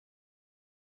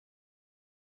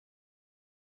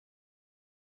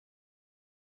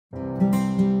Most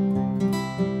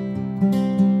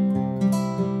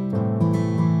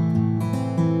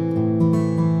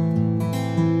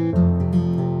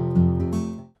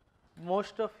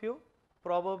of you,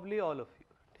 probably all of you.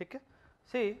 ठीक है?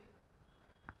 See,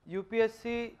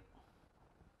 UPSC,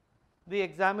 the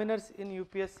examiners in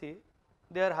UPSC,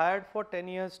 they are hired for 10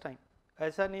 years time.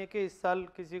 ऐसा नहीं है कि इस साल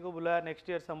किसी को बुलाया, next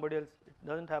year somebody else. It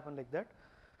doesn't happen like that.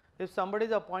 If somebody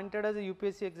is appointed as a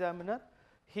UPSC examiner,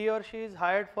 he or she is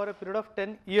hired for a period of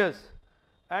 10 years,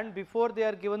 and before they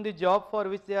are given the job for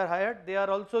which they are hired, they are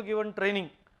also given training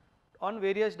on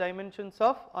various dimensions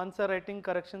of answer writing,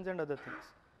 corrections and other things.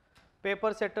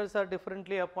 Paper setters are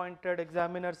differently appointed,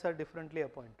 examiners are differently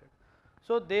appointed.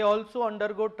 So they also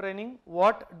undergo training,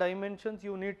 what dimensions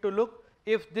you need to look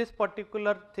if this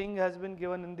particular thing has been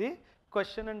given in the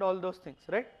question and all those things,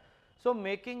 right? So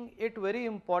making it very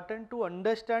important to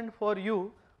understand for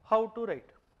you how to write.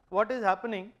 What is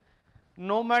happening,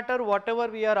 no matter whatever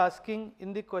we are asking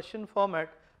in the question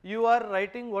format, you are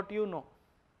writing what you know.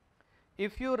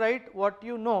 If you write what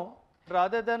you know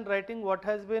rather than writing what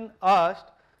has been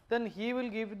asked, then he will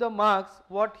give the marks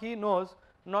what he knows,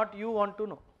 not you want to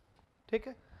know.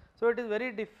 Okay? So it is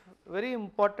very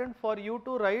important for you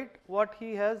to write what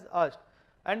he has asked.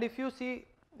 And if you see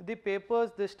the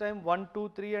papers this time 1,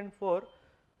 2, 3 and 4,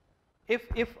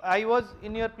 if I was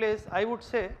in your place, I would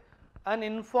say an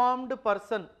informed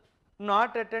person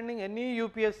not attending any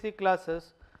UPSC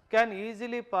classes can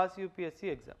easily pass UPSC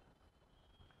exam.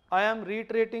 I am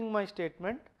reiterating my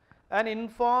statement. An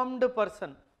informed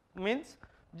person means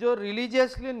जो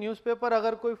religiously newspaper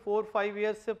अगर कोई 4-5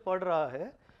 years से पढ़ रहा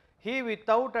है, he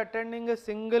without attending a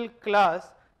single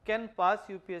class can pass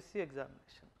UPSC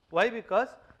examination. Why? Because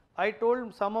I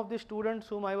told some of the students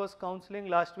whom I was counseling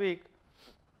last week,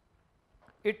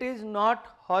 it is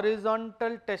not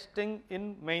horizontal testing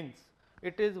in mains,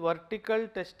 it is vertical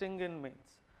testing in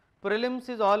mains. Prelims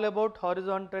is all about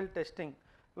horizontal testing.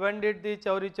 When did the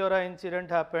Chauri Chaura incident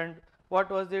happened?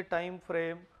 What was the time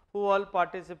frame? Who all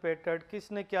participated?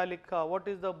 Kisne kya likha? What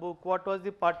is the book? What was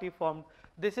the party formed?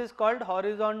 This is called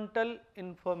horizontal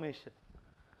information.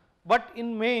 But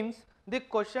in mains, the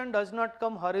question does not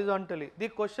come horizontally. The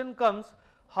question comes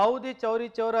how the Chauri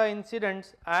Chaura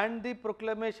incidents and the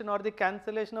proclamation or the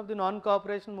cancellation of the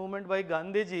non-cooperation movement by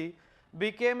Gandhiji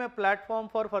became a platform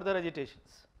for further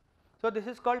agitations. So this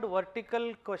is called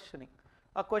vertical questioning.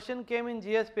 A question came in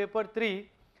GS paper 3,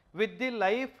 with the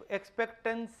life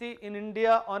expectancy in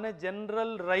India on a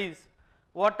general rise,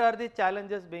 what are the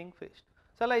challenges being faced?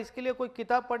 चला इसके लिए कोई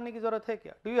किताब पढ़ने की जरूरत है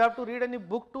क्या? Do you have to read any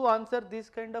book to answer these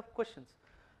kind of questions?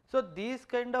 So these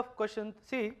kind of questions,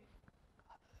 see,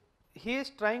 he is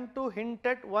trying to hint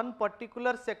at one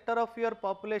particular sector of your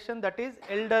population, that is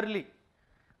elderly.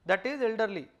 That is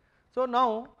elderly. So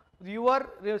now your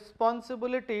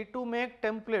responsibility to make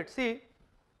templates. See,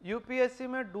 UPSC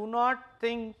में do not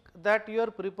think that your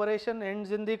preparation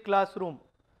ends in the classroom.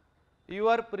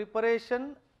 Your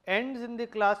preparation ends in the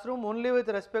classroom only with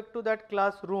respect to that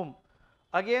classroom.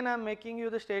 Again I am making you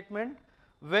the statement,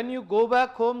 when you go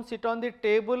back home, sit on the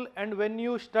table and when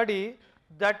you study,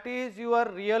 that is your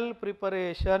real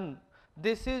preparation.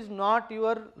 This is not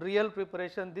your real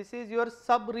preparation, this is your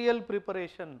sub-real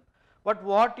preparation. But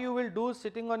what you will do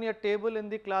sitting on your table in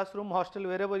the classroom, hostel,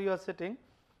 wherever you are sitting,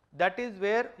 that is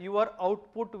where your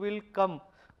output will come.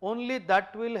 Only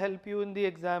that will help you in the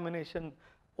examination.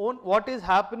 What is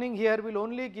happening here will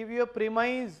only give you a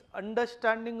premise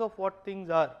understanding of what things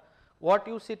are. What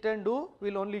you sit and do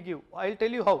will only give. I will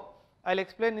tell you how. I will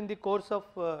explain in the course of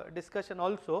discussion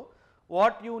also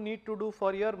what you need to do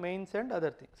for your mains and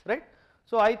other things, right?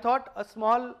 So I thought a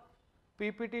small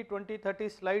PPT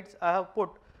 20-30 slides I have put,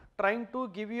 trying to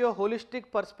give you a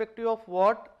holistic perspective of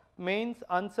what mains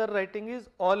answer writing is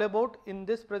all about in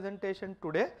this presentation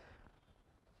today.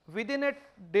 Within a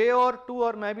day or two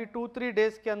or maybe 2-3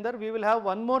 days के अंदर we will have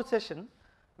one more session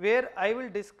where I will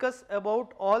discuss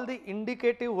about all the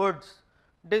indicative words,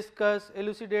 discuss,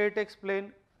 elucidate,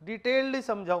 explain, detailedly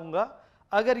समझाऊंगा.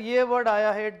 अगर ये word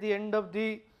आया है at the end of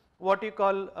the what you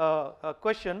call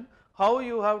question, how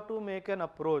you have to make an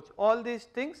approach, all these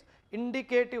things,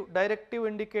 indicative, directive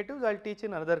indicatives I will teach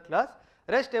in another class.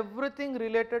 Rest everything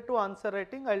related to answer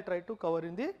writing I will try to cover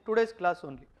in the today's class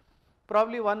only.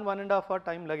 Probably 1.5 hour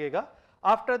time lagega.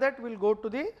 After that we will go to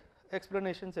the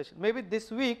explanation session. Maybe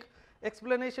this week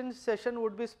explanation session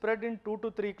would be spread in 2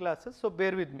 to 3 classes, so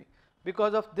bear with me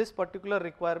because of this particular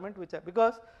requirement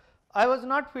because I was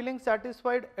not feeling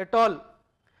satisfied at all.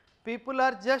 People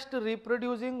are just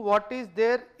reproducing what is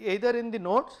there either in the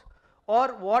notes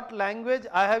or what language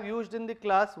I have used in the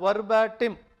class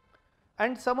verbatim,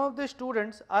 and some of the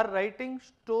students are writing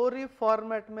story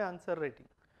format में answer writing.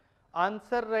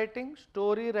 Answer writing,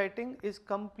 story writing is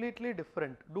completely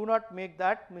different. Do not make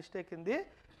that mistake in the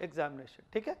examination,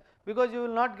 okay? Because you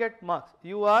will not get marks.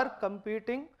 You are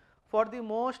competing for the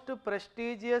most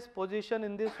prestigious position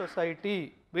in the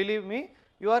society. Believe me,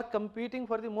 you are competing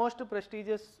for the most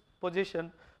prestigious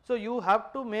position. So you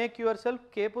have to make yourself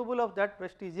capable of that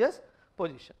prestigious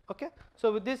position, okay?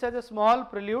 So with this as a small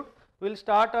prelude, we will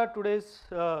start our today's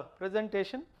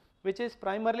presentation, which is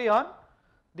primarily on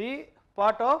the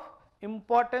part of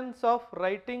importance of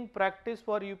writing practice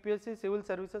for UPSC Civil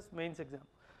Services Mains exam.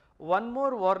 One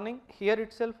more warning here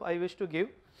itself I wish to give.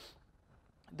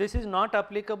 This is not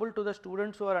applicable to the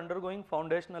students who are undergoing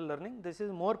foundational learning. This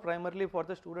is more primarily for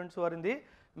the students who are in the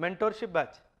mentorship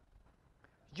batch.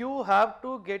 You have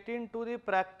to get into the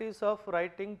practice of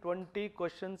writing 20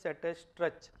 questions at a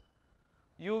stretch.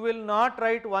 You will not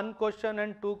write one question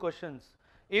and two questions.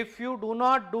 If you do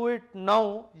not do it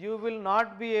now, you will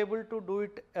not be able to do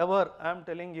it ever, I am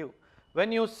telling you.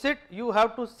 When you sit, you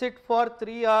have to sit for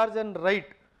 3 hours and write,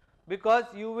 because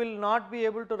you will not be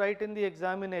able to write in the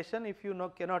examination if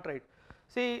you cannot write.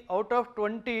 See, out of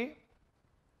 20,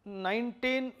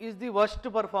 19 is the worst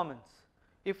performance.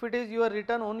 If it is your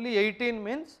written only 18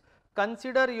 means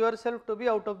consider yourself to be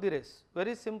out of the race.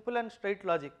 Very simple and straight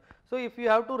logic. So if you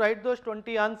have to write those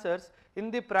 20 answers,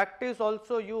 in the practice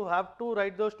also you have to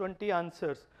write those 20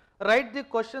 answers. Write the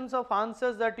questions of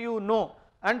answers that you know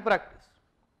and practice.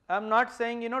 I am not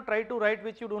saying try to write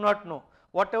which you do not know.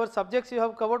 Whatever subjects you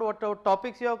have covered, whatever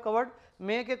topics you have covered,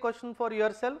 make a question for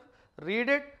yourself, read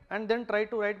it and then try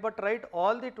to write, but write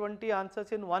all the 20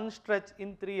 answers in one stretch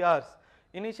in 3 hours.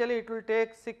 Initially it will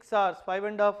take 6 hours,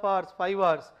 5.5 hours, 5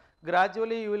 hours.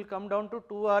 Gradually you will come down to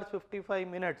 2 hours 55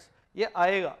 minutes. Ye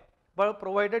aayega, but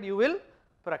provided you will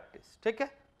practice. Okay?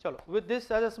 Chalo. With this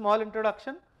as a small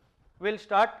introduction, we will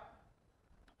start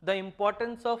the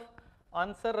importance of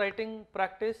answer writing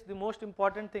practice. The most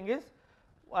important thing is,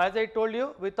 as I told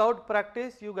you, without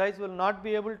practice you guys will not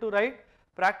be able to write.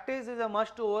 Practice is a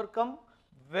must to overcome,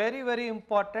 very very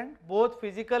important, both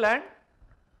physical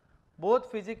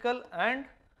and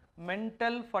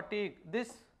mental fatigue.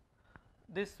 This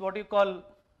what you call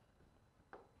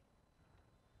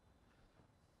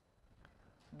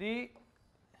the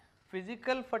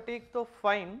physical fatigue so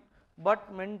fine,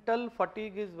 but mental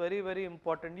fatigue is very very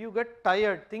important. You get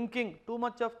tired thinking, too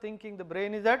much of thinking, the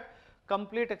brain is at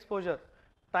complete exposure.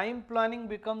 Time planning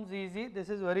becomes easy, this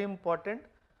is very important.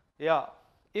 Yeah,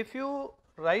 if you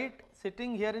write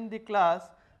sitting here in the class,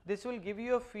 this will give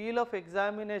you a feel of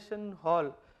examination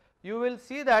hall. You will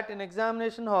see that in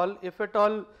examination hall, if at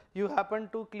all you happen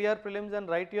to clear prelims and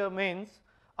write your mains,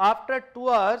 after 2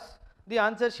 hours the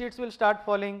answer sheets will start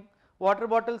falling, water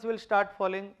bottles will start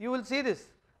falling. You will see this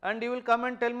and you will come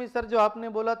and tell me, sir jo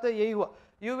aapne bola tha yahi hua.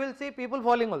 You will see people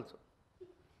falling also.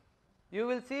 You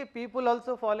will see people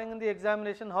also falling in the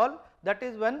examination hall. That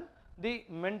is when the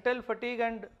mental fatigue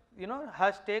and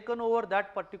has taken over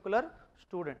that particular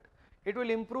student. It will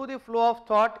improve the flow of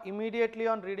thought immediately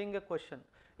on reading a question.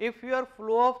 If your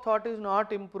flow of thought is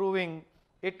not improving,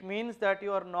 it means that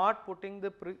you are not putting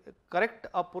the correct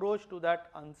approach to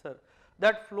that answer.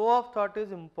 That flow of thought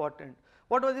is important.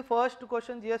 What was the first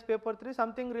question, GS paper 3?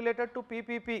 Something related to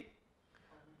PPP,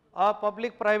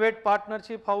 public private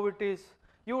partnership, how it is.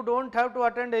 You don't have to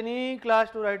attend any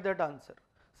class to write that answer.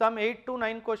 Some 8 to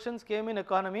 9 questions came in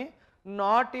economy,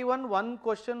 not even one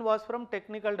question was from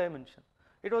technical dimension.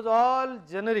 It was all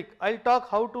generic. I will talk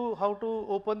how to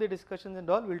open the discussions and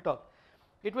all, we will talk.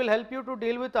 It will help you to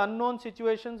deal with unknown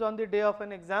situations on the day of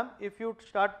an exam if you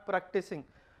start practicing.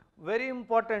 Very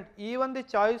important, even the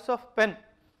choice of pen.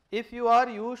 If you are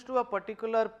used to a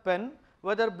particular pen,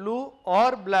 whether blue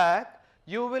or black,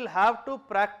 you will have to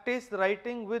practice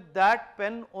writing with that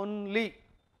pen only.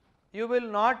 You will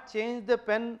not change the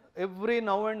pen every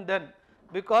now and then,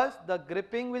 because the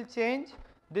gripping will change,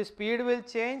 the speed will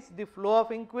change, the flow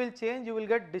of ink will change, you will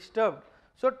get disturbed.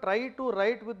 So try to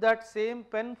write with that same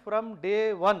pen from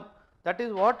day one. That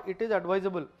is what it is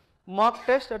advisable. Mock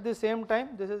test at the same time,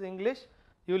 this is English,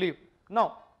 you leave.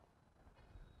 Now,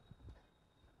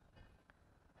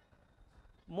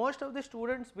 most of the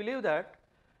students believe that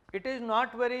it is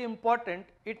not very important,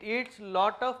 it eats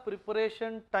lot of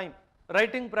preparation time,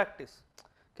 writing practice.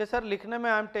 Okay sir, likhne mein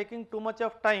I am taking too much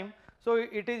of time, so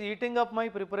it is eating up my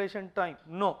preparation time.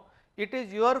 No, it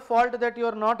is your fault that you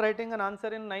are not writing an answer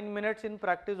in 9 minutes in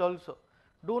practice also.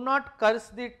 Do not curse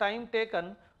the time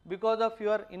taken because of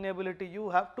your inability. You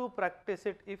have to practice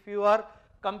it. If you are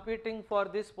competing for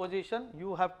this position,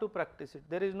 you have to practice it.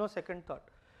 There is no second thought.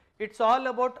 It's all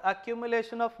about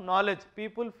accumulation of knowledge.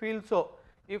 People feel so.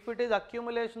 If it is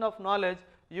accumulation of knowledge,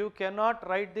 you cannot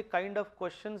write the kind of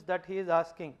questions that he is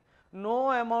asking.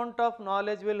 No amount of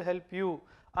knowledge will help you.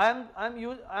 I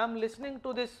am listening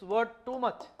to this word too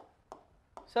much.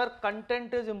 Sir,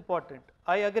 content is important.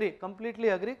 I agree, completely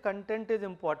agree, content is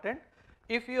important.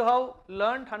 If you have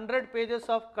learned 100 pages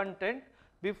of content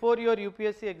before your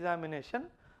UPSC examination,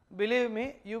 believe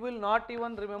me, you will not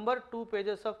even remember 2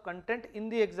 pages of content in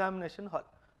the examination hall.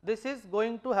 This is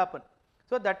going to happen.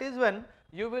 So that is when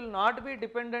you will not be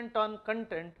dependent on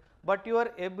content, but your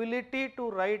ability to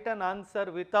write an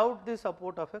answer without the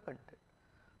support of a content.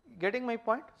 Getting my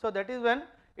point? So that is when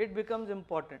it becomes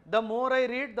important. The more I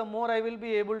read, the more I will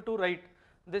be able to write.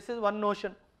 This is one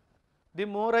notion. The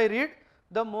more I read,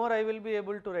 the more I will be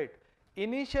able to write.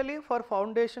 Initially for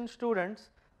foundation students,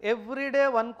 every day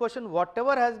one question,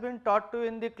 whatever has been taught to you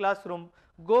in the classroom,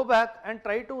 go back and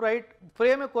try to write,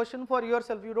 frame a question for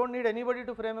yourself. You don't need anybody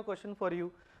to frame a question for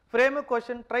you. Frame a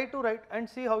question, try to write and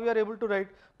see how you are able to write.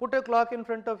 Put a clock in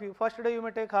front of you. First day you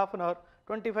may take half an hour,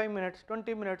 25 minutes,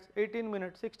 20 minutes, 18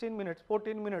 minutes, 16 minutes,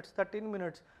 14 minutes, 13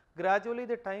 minutes. Gradually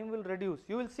the time will reduce.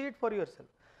 You will see it for yourself.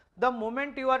 The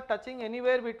moment you are touching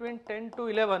anywhere between 10 to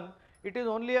 11, it is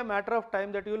only a matter of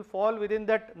time that you will fall within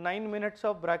that 9 minutes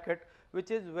of bracket,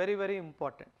 which is very, very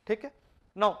important. Okay?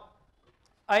 Now,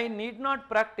 I need not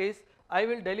practice, I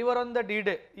will deliver on the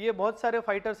D-Day. ये बहुत सारे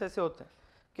fighters ऐसे होते हैं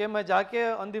कि मैं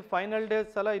जाके on the final day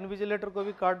साला invigilator को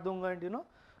भी काट दूंगा, and you know.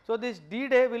 So this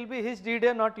D-Day will be his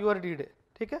D-Day, not your D-Day.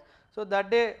 ठीक है? So that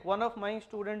day one of my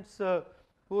students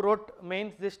who wrote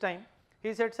mains this time,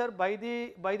 he said, sir, by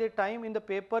the time in the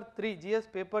paper 3, GS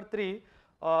paper 3,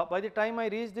 by the time I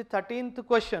reached the 13th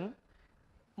question,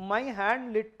 my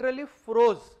hand literally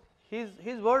froze.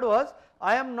 His word was,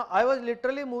 I was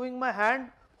literally moving my hand,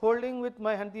 holding with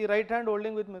my hand, the right hand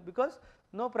holding with me, because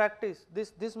no practice.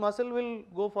 This muscle will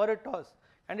go for a toss,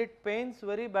 and it pains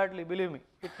very badly, believe me,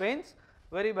 it pains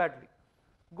very badly.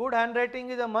 Good handwriting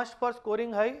is a must for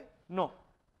scoring high? No.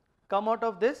 Come out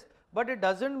of this, but it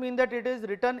doesn't mean that it is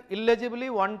written illegibly,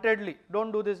 wantedly.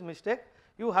 Don't do this mistake.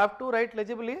 You have to write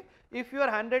legibly. If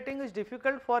your handwriting is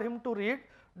difficult for him to read,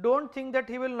 don't think that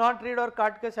he will not read or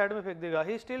काट के side में फेंक देगा.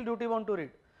 He is still duty bound to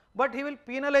read, but he will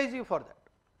penalize you for that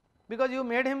because you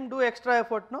made him do extra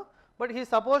effort, no? But he is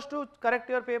supposed to correct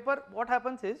your paper. What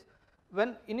happens is,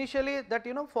 when initially that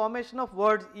formation of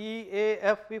words E, A,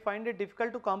 F, we find it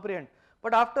difficult to comprehend.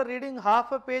 But after reading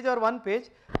half a page or 1 page,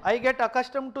 I get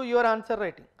accustomed to your answer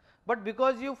writing. But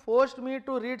because you forced me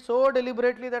to read so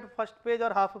deliberately that first page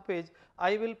or half a page,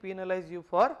 I will penalize you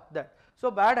for that.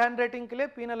 So bad handwriting के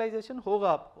लिए penalization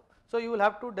होगा आपको. So you will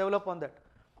have to develop on that.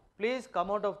 Please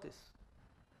come out of this.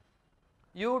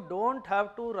 You don't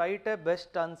have to write a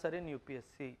best answer in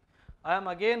UPSC. I am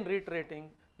again reiterating,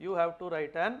 you have to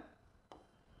write an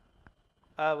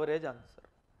average answer.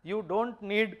 You don't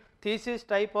need thesis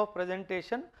type of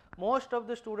presentation. Most of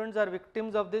the students are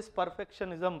victims of this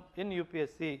perfectionism in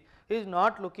UPSC. He is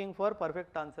not looking for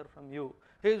perfect answer from you.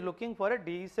 He is looking for a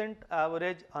decent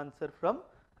average answer from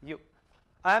you.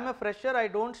 I am a fresher, I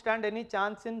don't stand any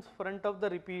chance in front of the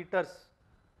repeaters.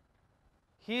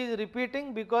 He is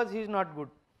repeating because he is not good.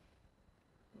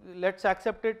 Let's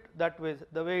accept it that way,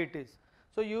 the way it is.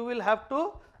 So you will have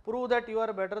to prove that you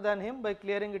are better than him by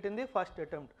clearing it in the first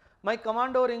attempt. My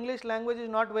command over English language is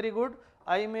not very good,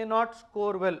 I may not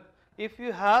score well. If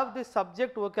you have the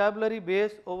subject vocabulary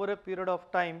base over a period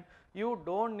of time, you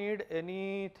don't need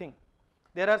anything.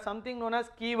 There are something known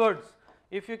as keywords.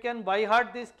 If you can by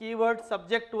heart these keywords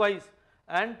subject wise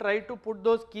and try to put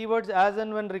those keywords as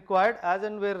and when required, as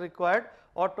and where required,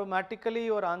 automatically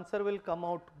your answer will come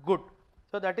out good.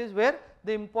 So that is where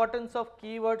the importance of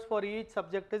keywords for each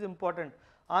subject is important.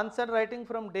 Answer writing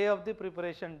from day of the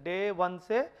preparation, day 1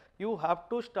 se you have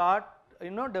to start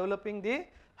developing the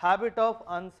habit of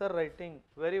answer writing.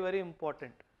 Very, very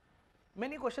important.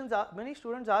 Many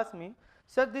students ask me,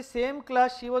 sir, the same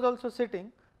class she was also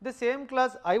sitting, the same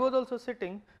class I was also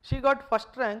sitting, she got first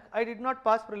rank, I did not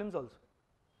pass prelims also.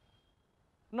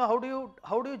 Now how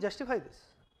do you justify this?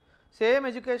 Same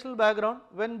educational background,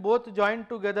 when both joined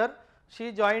together,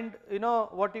 she joined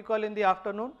what you call in the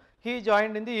afternoon, he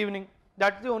joined in the evening.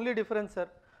 That's the only difference, sir.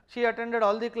 She attended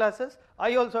all the classes,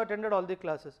 I also attended all the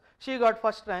classes. She got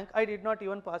first rank, I did not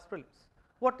even pass prelims.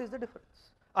 What is the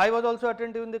difference? I was also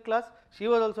attentive in the class, she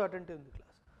was also attentive in the class.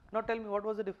 Now tell me, what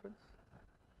was the difference?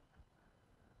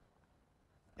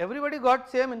 Everybody got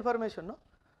same information, no?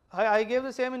 I gave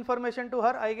the same information to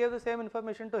her, I gave the same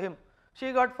information to him.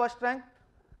 She got first rank,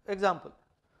 example,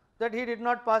 that he did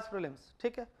not pass prelims.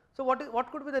 Okay? So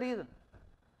what could be the reason?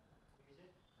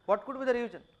 What could be the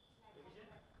reason?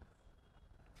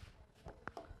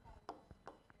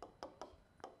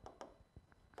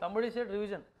 Somebody said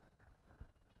revision.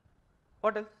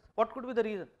 What else? What could be the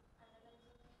reason?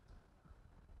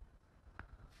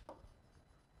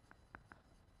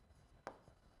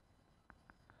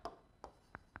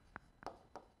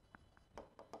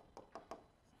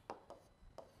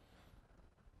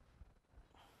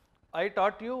 I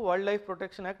taught you Wildlife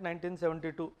Protection Act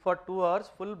 1972 for 2 hours,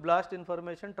 full blast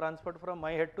information transferred from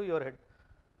my head to your head.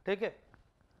 Take it.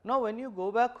 Now when you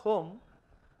go back home,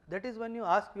 that is when you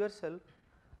ask yourself,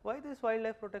 why this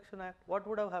Wildlife Protection Act? What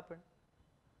would have happened?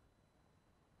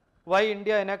 Why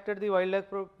India enacted the Wildlife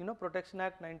Protection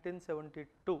Act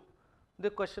 1972? The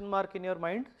question mark in your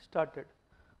mind started.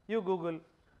 You Google,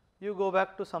 you go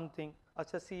back to something.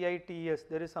 Acha, CITES,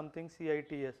 there is something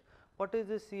CITES. What is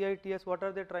this CITES? What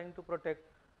are they trying to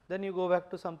protect? Then you go back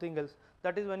to something else.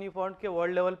 That is when you found कि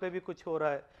world level पे भी कुछ हो रहा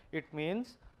है. It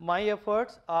means my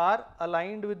efforts are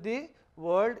aligned with the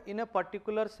world in a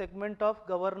particular segment of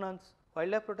governance.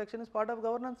 Wildlife protection is part of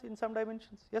governance in some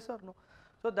dimensions. Yes or no?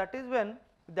 So that is when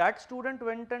that student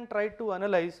went and tried to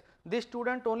analyze. This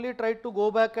student only tried to go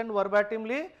back and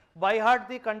verbatimly by heart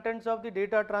the contents of the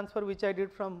data transfer which I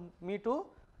did from me to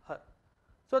her.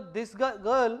 So this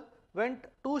girl went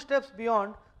 2 steps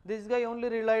beyond. This guy only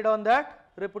relied on that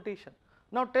repetition.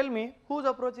 Now tell me, whose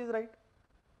approach is right?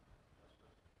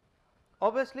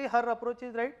 Obviously her approach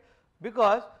is right,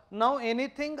 because now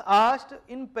anything asked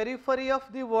in periphery of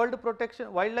the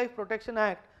Wildlife Protection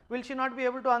Act, will she not be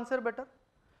able to answer better?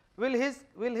 Will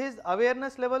his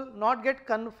awareness level not get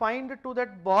confined to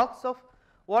that box of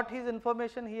what his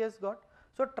information he has got?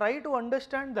 So try to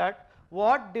understand that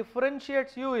what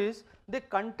differentiates you is the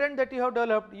content that you have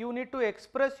developed. You need to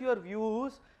express your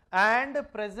views and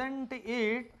present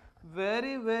it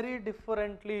very, very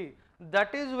differently.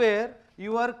 That is where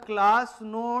your class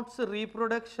notes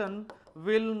reproduction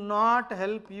will not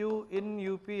help you in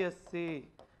UPSC.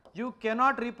 You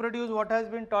cannot reproduce what has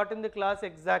been taught in the class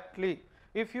exactly.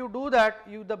 If you do that,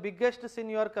 the biggest sin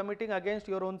you are committing against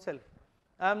your own self.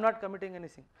 I am not committing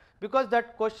anything, because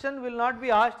that question will not be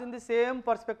asked in the same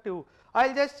perspective. I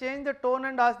will just change the tone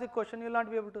and ask the question, you will not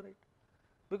be able to write,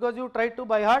 because you try to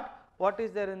by heart what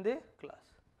is there in the class.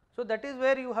 So that is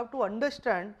where you have to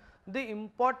understand the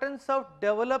importance of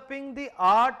developing the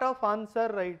art of answer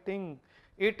writing.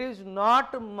 It is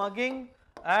not mugging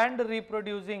and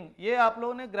reproducing. ये आप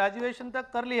लोगों ने graduation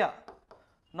तक कर लिया.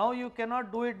 Now you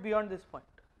cannot do it beyond this point.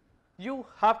 You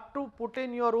have to put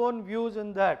in your own views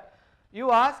in that.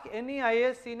 You ask any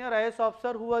senior IAS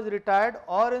officer who was retired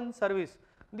or in service,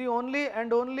 the only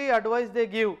advice they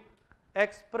give,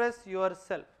 express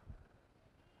yourself.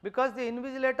 Because the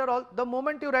invigilator, the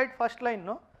moment you write first line,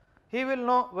 no, he will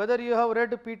know whether you have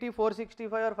read PT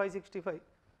 465 or 565.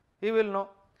 He will know.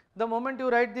 The moment you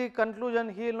write the conclusion,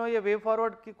 he will know ये way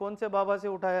forward ki कौन से बाबा से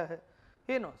उठाया है.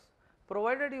 He knows.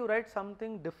 Provided you write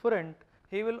something different,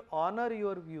 he will honor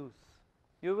your views.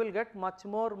 You will get much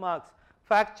more marks.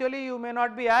 Factually you may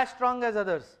not be as strong as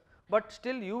others, but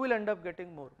still you will end up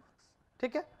getting more marks.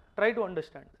 ठीक है? Try to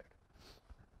understand that.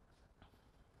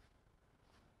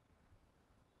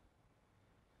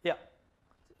 Yeah.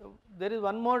 There is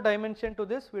one more dimension to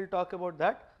this. We will talk about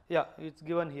that. Yeah, it's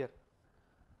given here.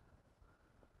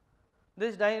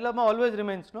 This dilemma always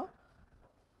remains, no?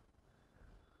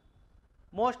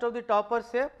 Most of the toppers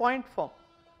say point form.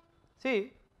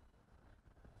 See,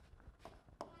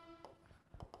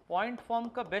 point form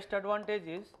का best advantage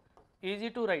is easy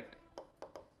to write.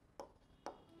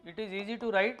 It is easy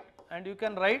to write and you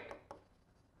can write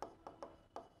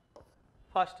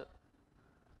faster.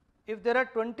 If there are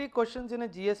 20 questions in a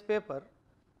GS paper,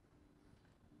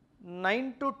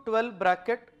 9 to 12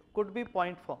 bracket could be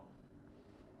point form.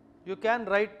 You can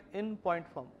write in point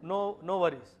form, no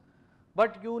worries.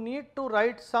 But you need to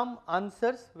write some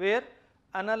answers where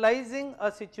analyzing a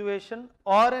situation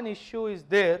or an issue is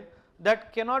there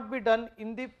that cannot be done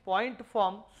in the point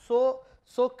form so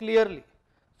clearly.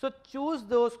 So choose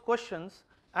those questions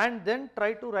and then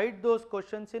try to write those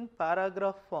questions in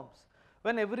paragraph forms.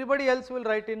 When everybody else will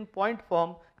write in point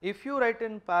form, if you write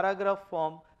in paragraph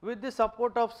form with the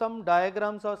support of some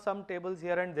diagrams or some tables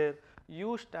here and there,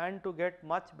 you stand to get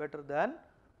much better than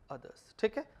others.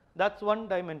 Okay? That's one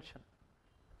dimension.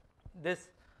 This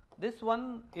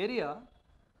one area,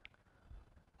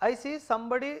 I see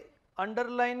somebody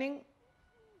underlining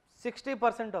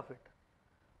 60% of it.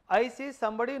 I see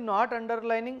somebody not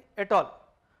underlining at all.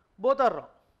 Both are wrong.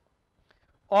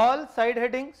 All side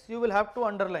headings you will have to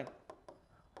underline.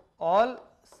 All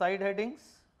side headings,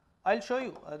 I will show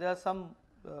you. There are some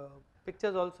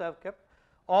pictures also I have kept.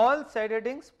 All side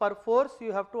headings perforce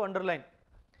you have to underline.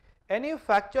 Any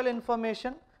factual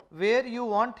information where you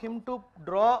want him to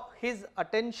draw his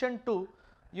attention to,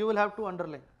 you will have to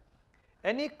underline.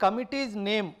 Any committee's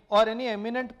name or any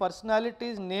eminent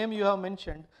personality's name you have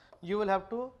mentioned, you will have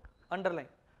to underline.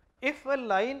 If a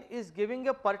line is giving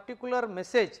a particular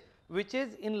message which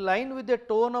is in line with the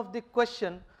tone of the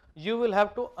question, you will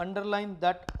have to underline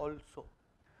that also.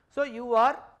 So you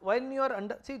are, when you are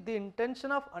see, the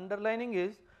intention of underlining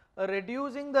is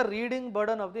reducing the reading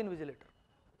burden of the invigilator,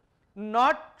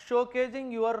 not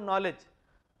showcasing your knowledge.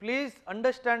 Please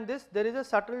understand this, there is a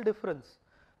subtle difference.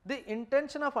 The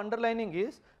intention of underlining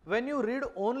is, when you read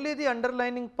only the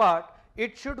underlining part,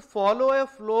 it should follow a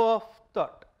flow of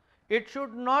thought. It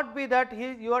should not be that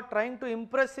you are trying to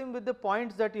impress him with the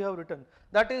points that you have written.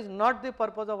 That is not the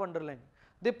purpose of underlining.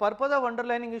 The purpose of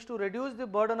underlining is to reduce the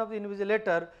burden of the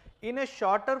invigilator in a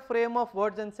shorter frame of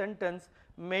words and sentence,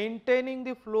 maintaining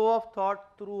the flow of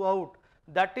thought throughout.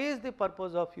 That is the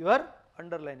purpose of your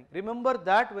underlining. Remember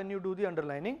that when you do the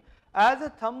underlining. As a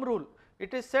thumb rule,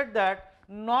 it is said that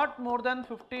not more than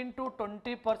 15 to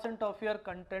 20% of your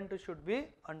content should be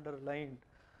underlined.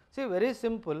 See, very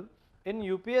simple. In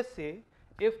UPSC,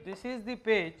 if this is the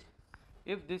page,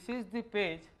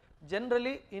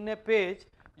 generally in a page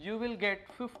you will get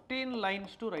 15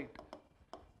 lines to write.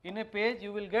 In a page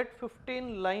you will get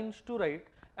 15 lines to write,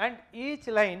 and each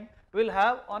line will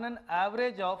have on an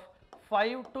average of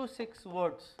 5 to 6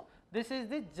 words. This is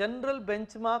the general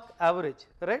benchmark average,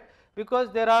 right?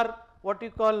 Because there are what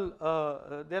you call,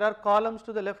 there are columns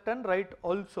to the left and right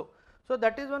also. So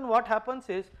that is when what happens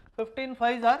is 15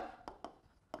 5s are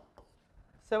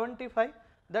 75.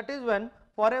 That is when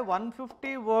for a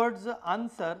 150 words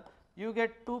answer you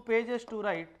get 2 pages to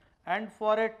write, and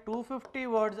for a 250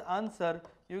 words answer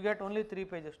you get only 3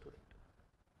 pages to write.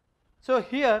 So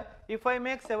here if I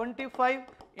make 75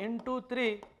 into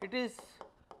 3, it is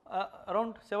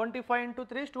around 75 into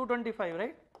 3 is 225,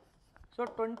 right? So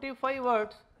 25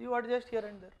 words you adjust here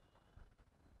and there.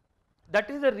 That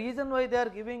is the reason why they are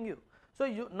giving you. So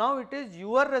now it is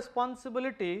your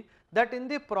responsibility that in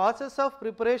the process of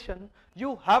preparation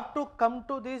you have to come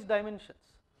to these dimensions.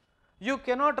 You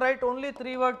cannot write only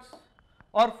 3 words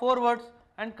or 4 words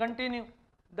and continue.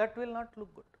 That will not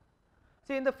look good.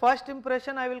 See, in the first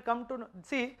impression I will come to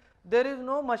see, there is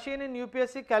no machine in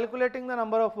UPSC calculating the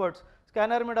number of words.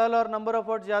 Scanner में डालो और number of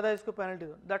words ज़्यादा इसको penalty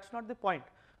दो. That's not the point.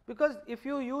 Because if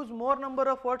you use more number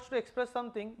of words to express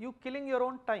something, you killing your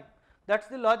own time. That's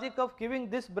the logic of giving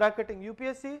this bracketing.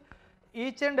 UPSC,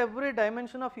 each and every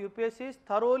dimension of UPSC is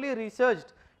thoroughly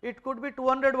researched. It could be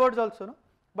 200 words also, no?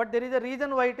 But there is a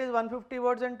reason why it is 150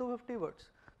 words and 250 words.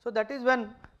 So that is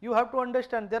when you have to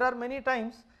understand. There are many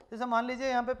times, जैसे मान लीजिए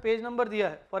यहाँ पे page number दिया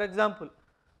है. For example,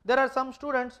 there are some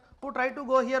students who try to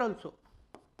go here also.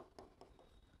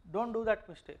 Don't do that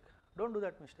mistake. Don't do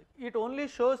that mistake. It only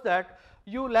shows that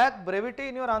you lack brevity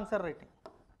in your answer writing.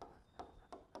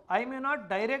 I may not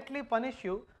directly punish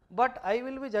you, but I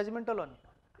will be judgmental on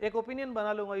you. एक opinion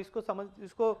बना लूँगा, इसको समझ,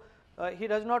 इसको he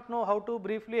does not know how to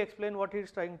briefly explain what he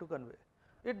is trying to convey.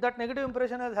 That negative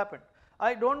impression has happened.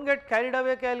 I don't get carried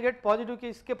away कि I'll get positive कि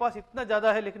इसके पास इतना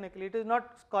ज़्यादा है लिखने के लिए. It is not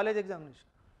college examination.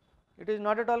 It is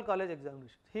not at all college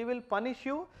examination. He will punish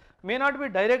you, may not be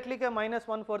directly के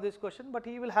 -1 for this question, but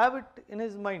he will have it in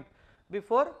his mind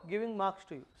before giving marks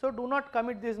to you. So do not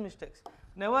commit these mistakes.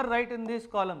 Never write in these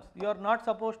columns. You are not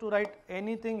supposed to write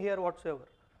anything here whatsoever.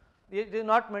 It is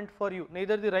not meant for you,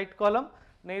 neither the right column,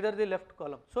 neither the left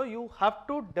column. So you have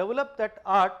to develop that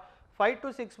art. 5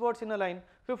 to 6 words in a line,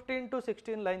 15 to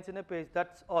 16 lines in a page,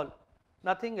 that's all,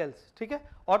 nothing else. ठीक है?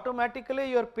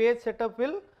 Automatically your page setup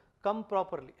will come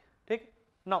properly. ठीक?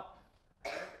 Now,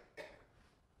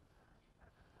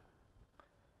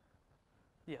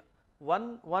 yeah,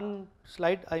 one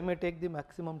slide I may take the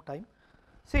maximum time.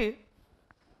 See,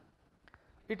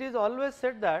 it is always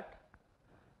said that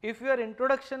if your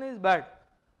introduction is bad,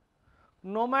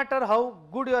 no matter how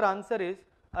good your answer is,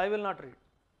 I will not read.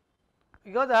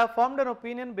 Because I have formed an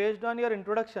opinion based on your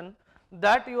introduction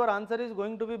that your answer is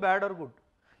going to be bad or good.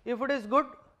 If it is good,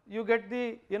 you get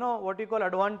the, you know, what you call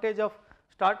advantage of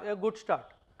a good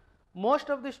start.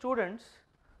 Most of the students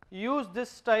use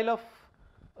this style of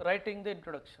writing the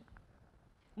introduction.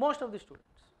 Most of the students.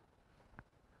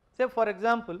 Say for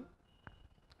example,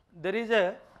 there is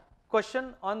a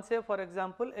question on, say for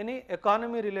example, any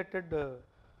economy related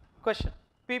question.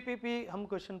 PPP हम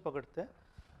question पकड़ते हैं.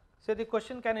 Say the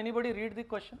question, can anybody read the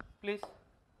question, please?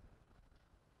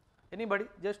 Anybody?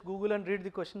 Just Google and read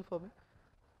the question for me.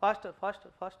 Faster, faster,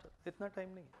 faster. इतना time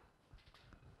नहीं.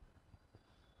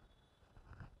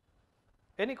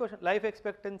 Any question, life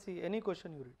expectancy, any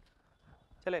question you read.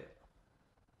 चलेगा.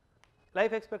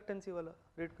 Life expectancy वाला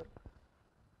read करो.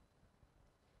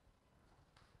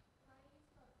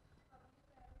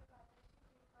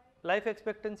 Life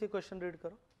expectancy question read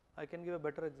karo. I can give a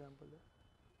better example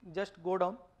there. Just go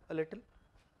down a little.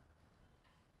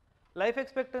 Life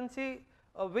expectancy,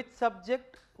 which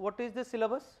subject, what is the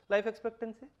syllabus? Life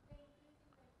expectancy?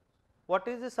 What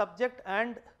is the subject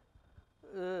and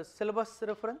syllabus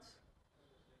reference?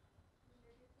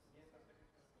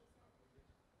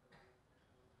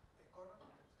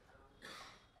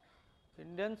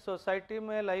 Indian society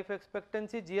में life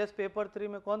expectancy GS paper 3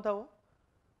 में कौन था वो?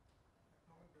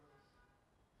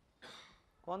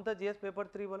 कौन था GS paper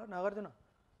 3 बोला? नागार्जुना?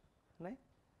 नहीं?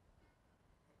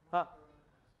 हाँ,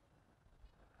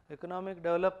 economic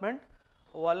development,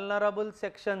 vulnerable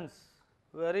sections,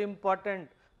 very important.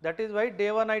 That is why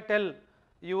day one I tell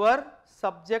your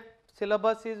subject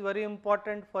syllabus is very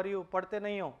important for you. पढ़ते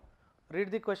नहीं हो.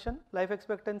 Read the question. Life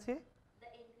expectancy. The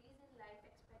increase in life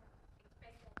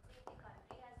expectancy in the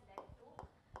country has led to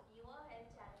newer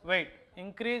health challenges. Wait.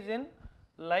 Increase in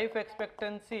life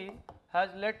expectancy has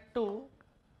led to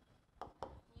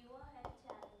Newer health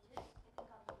challenges in the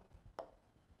community.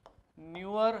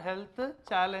 newer health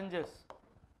challenges.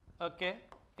 Okay.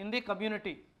 In the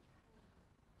community.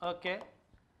 Okay.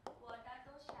 What are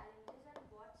those challenges and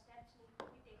what steps need to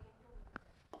be taken to meet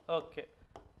them? Okay.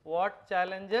 What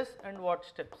challenges and what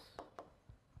steps?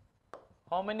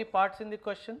 How many parts in the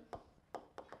question?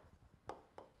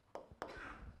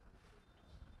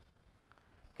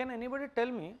 Can anybody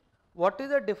tell me what is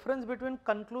the difference between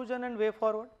conclusion and way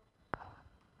forward?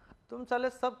 तुम साले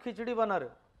सब खिचड़ी बना रहे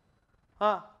हो.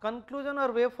 हाँ, conclusion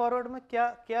और way forward में क्या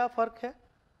क्या फर्क है?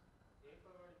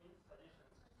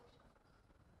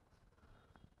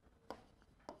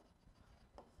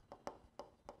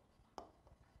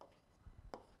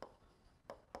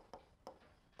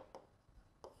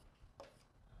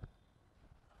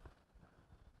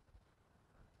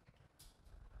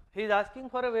 He is asking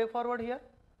for a way forward here.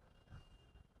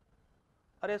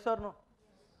 Or yes or no?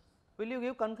 Will you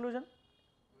give conclusion?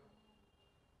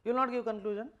 You will not give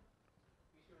conclusion.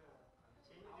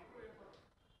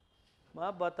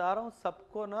 मैं बता रहा हूँ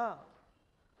सबको ना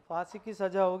फांसी की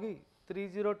सजा होगी.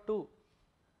 302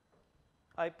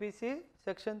 आईपीसी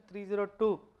सेक्शन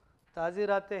 302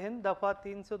 ताज़ीरात हिंद दफा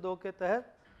 302 के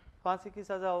तहत फांसी की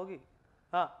सजा होगी.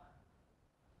 हाँ.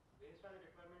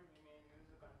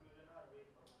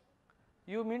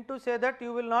 You mean to say that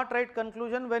you will not write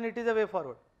conclusion when it is a way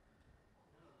forward?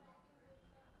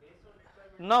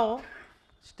 Now,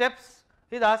 steps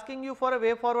is asking you for a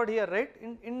way forward here, right?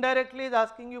 Indirectly is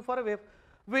asking you for a way.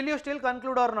 Will you still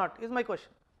conclude or not? Is my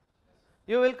question.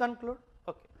 You will conclude.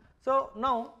 Okay. So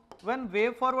now, when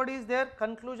way forward is there,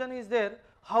 conclusion is there.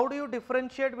 How do you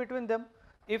differentiate between them?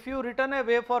 If you written a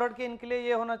way forward कि इनके लिए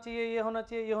ये होना चाहिए, ये होना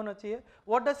चाहिए, ये होना चाहिए.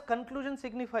 What does conclusion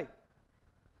signify?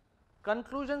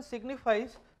 Conclusion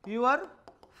signifies your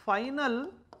final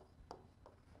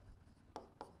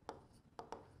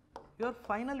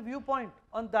viewpoint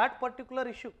on that particular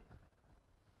issue.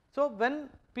 So when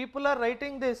people are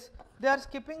writing this, they are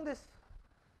skipping this.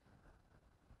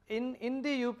 In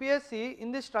the UPSC,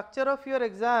 in the structure of your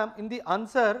exam, in the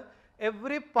answer,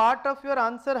 every part of your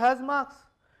answer has marks.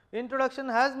 Introduction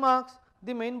has marks,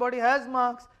 the main body has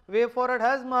marks, way forward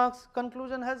has marks,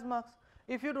 conclusion has marks.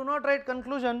 If you do not write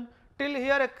conclusion, till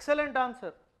here excellent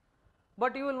answer,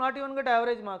 but you will not even get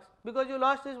average marks because you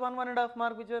lost this 1.5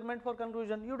 mark which were meant for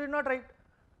conclusion. You did not write.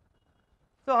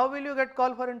 So how will you get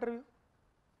call for interview?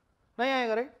 नहीं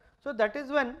आएगा, right? So that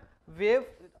is when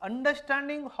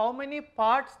understanding how many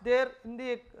parts there in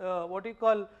the what you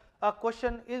call a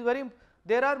question is very.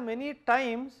 There are many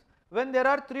times when there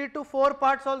are 3 to 4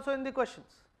 parts also in the questions.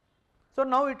 So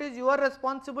now it is your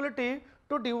responsibility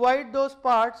to divide those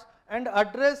parts and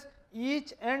address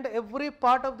each and every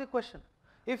part of the question.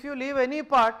 If you leave any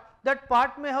part, that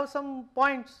part may have some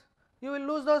points, you will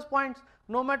lose those points.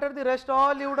 No matter the rest,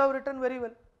 all you would have written very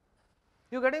well.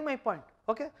 You getting my point?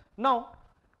 Okay. Now,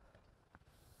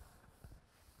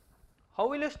 how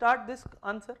will you start this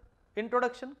answer?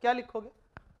 Introduction, क्या लिखोगे?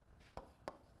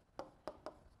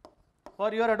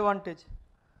 For your advantage.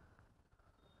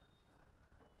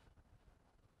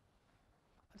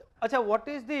 अच्छा, what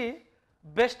is the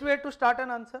best way to start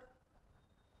an answer?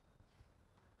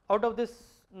 Out of this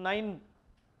 9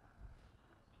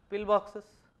 pill boxes.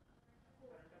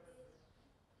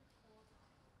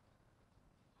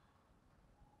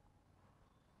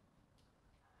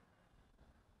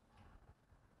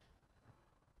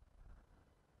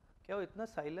 क्या वो इतना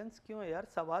silence क्यों है यार?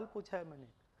 सवाल पूछा है मैंने.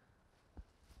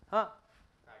 हाँ,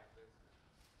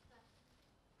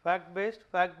 fact based,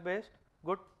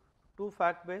 good. 2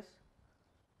 fact based.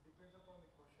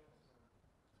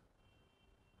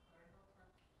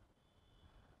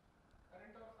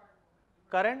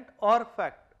 Current or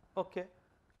fact? Okay.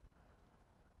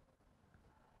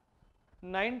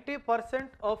 90%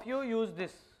 of you use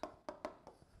this.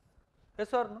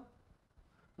 Yes or no?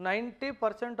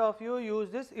 90% of you use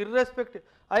this irrespective.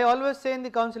 I always say in the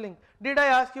counseling, did I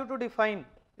ask you to define?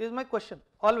 Is my question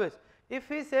always. If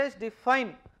he says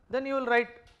define, then you will write,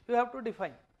 you have to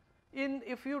define.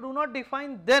 If you do not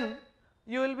define, then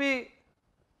you will be.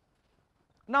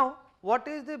 Now, what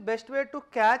is the best way to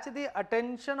catch the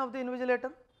attention of the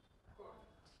invigilator?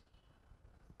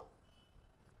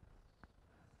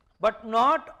 But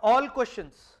not all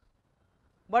questions.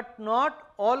 But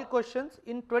not all questions.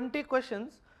 In 20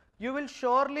 questions, you will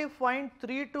surely find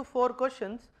 3 to 4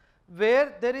 questions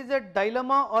where there is a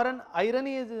dilemma or an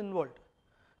irony is involved.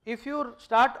 If you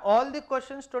start all the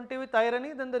questions 20 with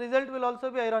irony, then the result will also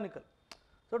be ironical.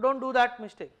 So don't do that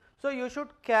mistake. So you should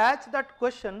catch that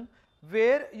question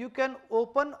where you can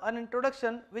open an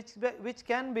introduction which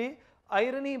can be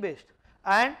irony based,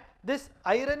 and this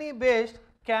irony based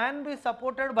can be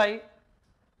supported by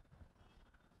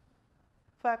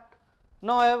fact.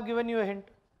 Now I have given you a hint.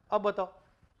 अब बताओ.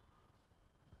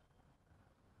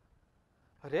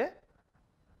 अरे,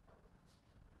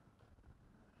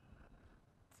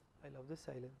 I love this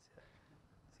silence.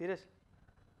 Seriously.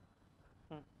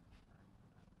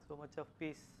 So much of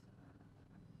peace.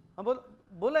 हाँ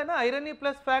बोला है ना, irony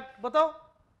plus fact. बताओ.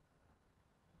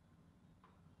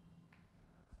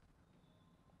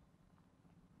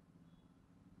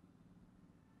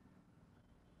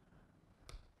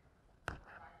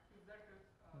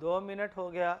 दो minute हो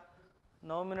गया,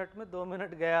 9 मिनट में 2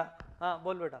 मिनट गया. हाँ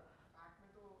बोल बेटा.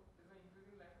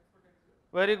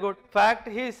 Very good. Fact,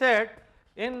 he said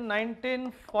in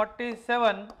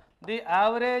 1947 the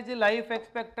average life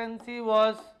expectancy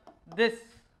was this.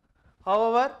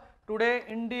 However, today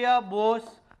India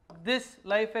boasts this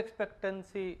life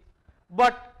expectancy,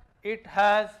 but it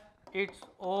has its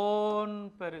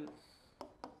own perils.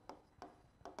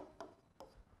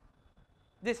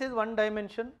 This is one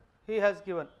dimension he has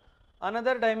given.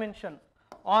 Another dimension,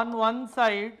 on one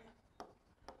side,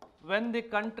 when the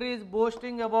country is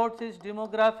boasting about its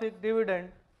demographic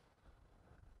dividend,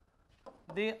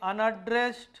 the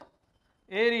unaddressed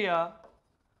area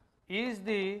is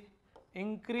the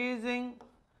increasing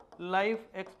life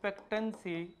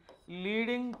expectancy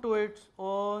leading to its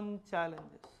own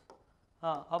challenges.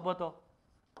 हाँ अब बताओ.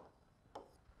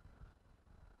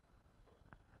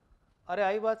 अरे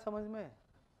आई बात समझ में.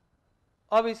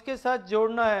 अब इसके साथ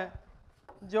जोड़ना है,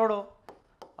 जोड़ो.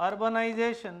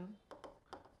 Urbanization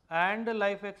and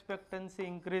life expectancy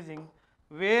increasing,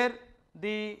 where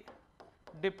the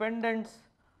dependents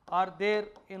are there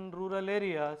in rural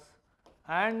areas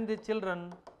and the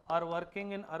children are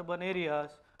working in urban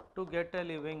areas to get a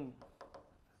living.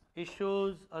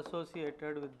 Issues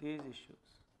associated with these issues.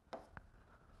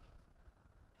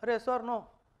 Yes or no?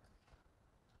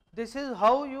 This is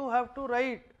how you have to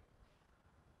write.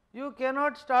 You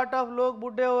cannot start off लोग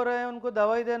बुढ़े हो रहे हैं उनको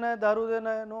दवाई देना है, दारू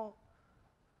देना है. No.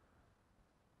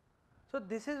 So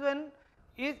this is when,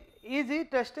 is he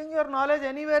testing your knowledge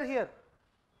anywhere here?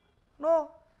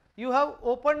 No. You have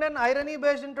opened an irony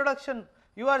based introduction.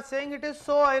 You are saying it is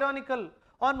so ironical.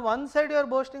 On one side you are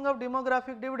boasting of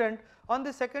demographic dividend, on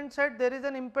the second side there is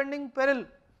an impending peril.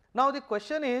 Now the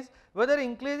question is whether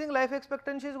increasing life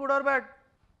expectancy is good or bad.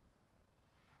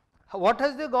 What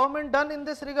has the government done in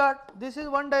this regard? This is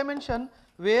one dimension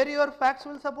where your facts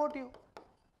will support you.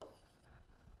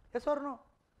 Yes or no?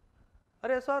 Or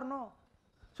yes or no?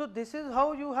 So this is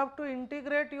how you have to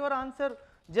integrate your answer.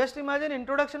 Just imagine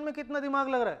introduction में कितना दिमाग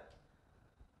लग रहा है.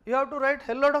 You have to write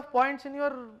hell lot of points in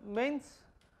your mains.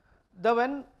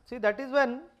 See, that is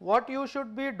when what you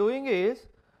should be doing is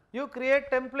you create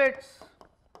templates.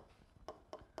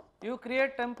 You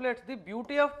create templates. The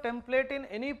beauty of template in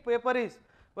any paper is,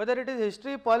 whether it is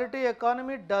history, polity,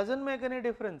 economy, doesn't make any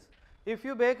difference. If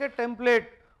you make a template,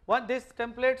 this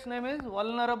template's name is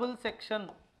vulnerable section.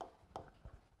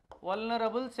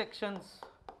 Vulnerable sections.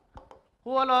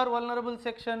 Who all are vulnerable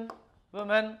section?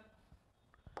 Women,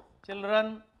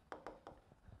 children,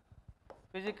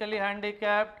 physically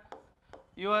handicapped,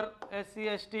 your SC,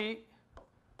 ST,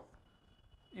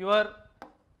 your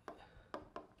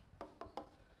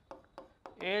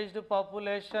aged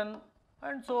population,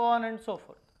 and so on and so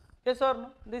forth. Yes or no?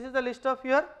 This is the list of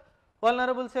your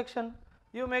vulnerable section.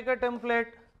 You make a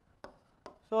template,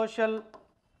 social,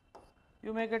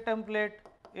 you make a template,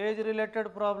 age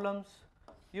related problems,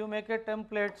 you make a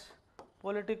templates,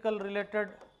 political related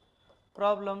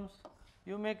problems,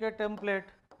 you make a template,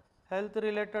 health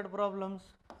related problems,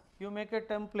 you make a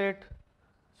template,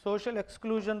 social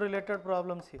exclusion related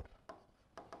problems here.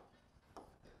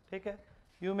 ठीक है?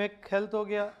 You make health हो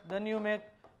गया, then you make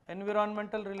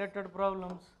environmental related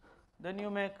problems, then you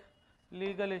make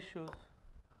legal issues.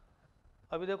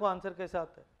 अभी देखो answer कैसे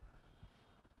आता है.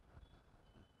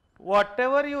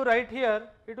 Whatever you write here,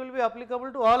 it will be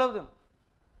applicable to all of them.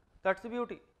 That's the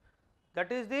beauty.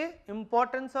 That is the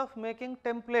importance of making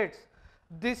templates.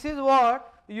 This is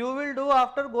what you will do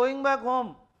after going back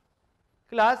home.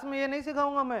 Class में ये नहीं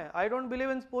सिखाऊंगा मैं. I don't believe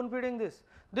in spoon feeding this.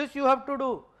 This you have to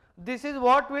do. This is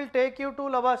what will take you to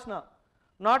Lavashna.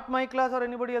 Not my class or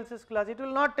anybody else's class. It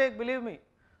will not take, believe me.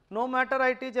 No matter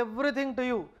I teach everything to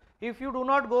you. If you do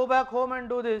not go back home and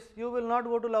do this, you will not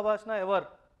go to Lavashna ever.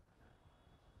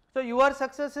 So your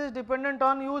success is dependent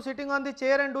on you sitting on the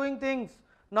chair and doing things.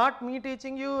 Not me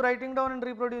teaching you, writing down and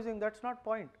reproducing. That's not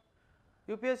point.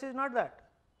 UPSC is not that.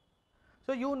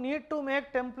 So you need to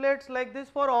make templates like this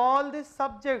for all these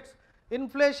subjects.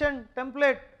 Inflation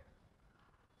template,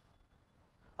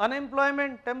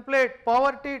 unemployment template,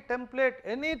 poverty template,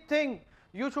 anything.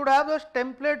 You should have those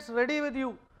templates ready with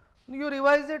you. You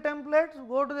revise the templates,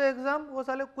 go to the exam, वो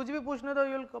साले कुछ भी पूछने दो,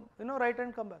 you will come, write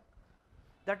and come back.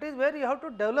 That is where you have to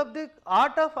develop the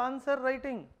art of answer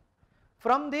writing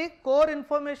from the core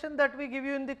information that we give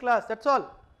you in the class. That's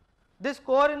all. This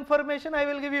core information I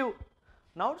will give you.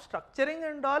 Now structuring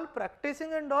and all,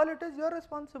 practicing and all, it is your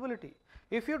responsibility.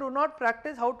 If you do not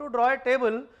practice how to draw a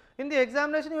table, in the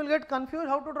examination you will get confused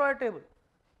how to draw a table.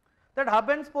 That hub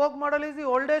and spoke model is the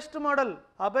oldest model.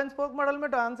 Hub and spoke model में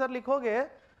answer लिखोगे,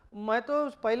 मैं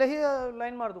तो पहले ही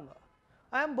line मार दूंगा.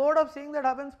 I am bored of seeing that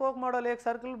hub and spoke model. एक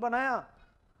circle बनाया.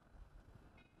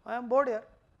 I am bored here.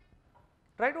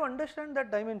 Try to understand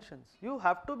that dimensions. You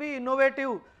have to be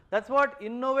innovative. That's what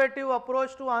innovative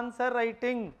approach to answer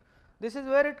writing. This is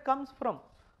where it comes from.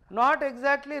 Not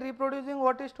exactly reproducing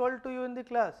what is told to you in the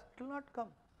class. It will not come.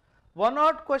 One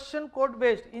odd question code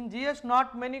based. In GS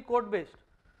not many code based.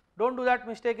 Don't do that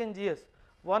mistake in GS.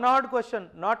 One odd question,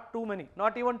 not too many,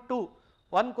 not even two.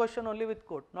 One question only with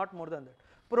code, not more than that.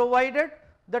 Provided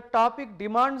the topic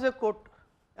demands a quote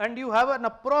and you have an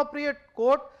appropriate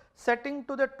quote setting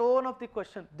to the tone of the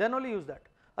question, then only use that.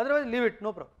 Otherwise leave it,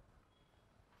 no problem.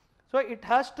 So it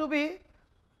has to be,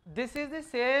 this is the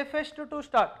safest to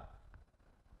start.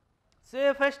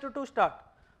 Safest to start.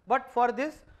 But for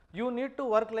this you need to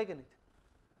work like anything.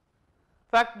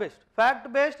 Fact based.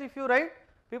 Fact based if you write,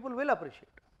 people will appreciate.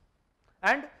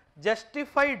 And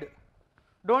justified.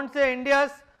 Don't say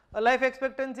India's life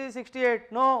expectancy is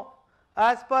 68. No.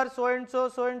 As per so and so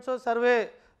survey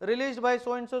released by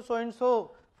so and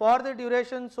so for the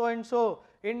duration so and so,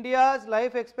 India's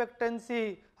life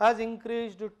expectancy has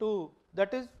increased to.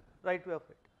 That is right way of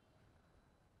it.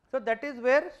 So that is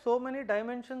where so many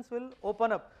dimensions will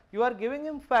open up. You are giving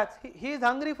him facts. He is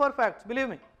hungry for facts, believe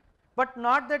me. But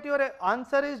not that your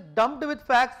answer is dumped with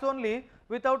facts only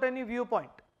without any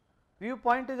viewpoint.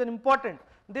 Viewpoint is an important.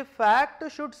 The fact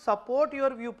should support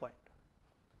your viewpoint.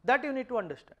 That you need to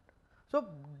understand. So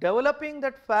developing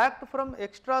that fact from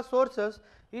extra sources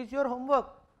is your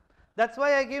homework. That's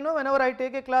why I give, whenever I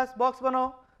take a class, box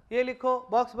banao, ye likho,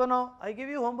 box banao, I give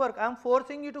you homework. I am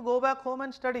forcing you to go back home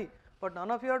and study, but none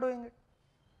of you are doing it.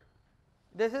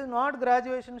 This is not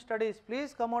graduation studies.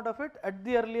 Please come out of it at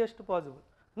the earliest possible.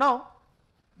 Now,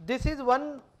 this is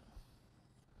one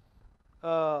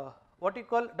what you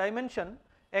call dimension,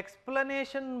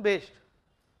 explanation based.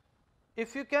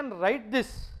 If you can write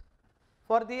this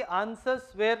for the answers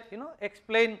where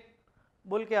explain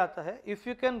बोल के आता है, if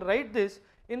you can write this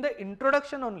in the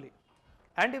introduction only,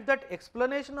 and if that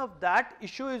explanation of that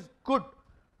issue is good,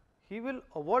 he will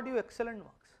award you excellent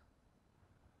marks.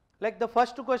 Like the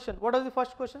first question, what was the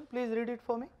first question? Please read it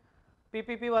for me.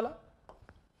 PPP wala.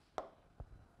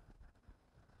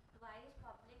 Why is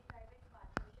public-private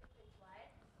partnership required?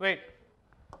 Wait.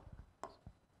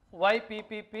 Why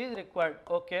PPP is required?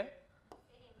 Okay.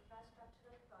 In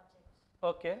infrastructural projects.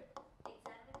 Okay.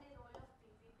 Examine the role of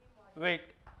PPP model. Wait.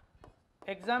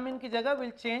 Examine की जगह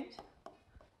will change.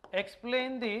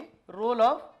 Explain the role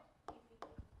of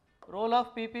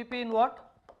PPP in what?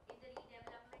 In the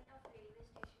redevelopment of railway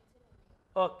stations in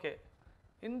India. Okay.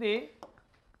 In the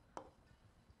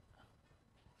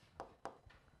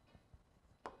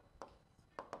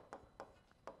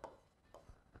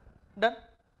done?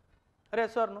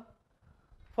 Yes or no?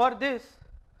 For this,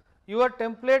 your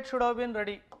template should have been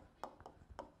ready.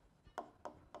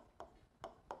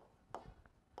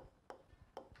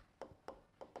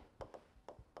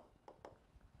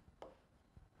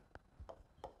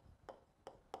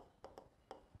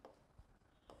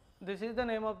 This is the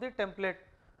name of the template,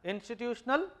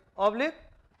 institutional /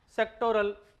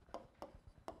 sectoral.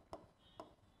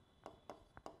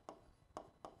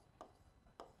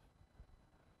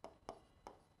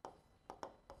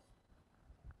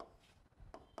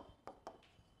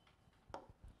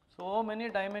 So many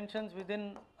dimensions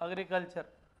within agriculture.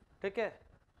 ठीक है.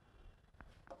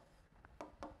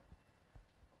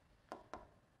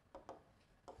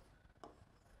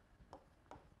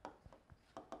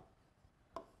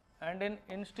 And in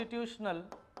institutional,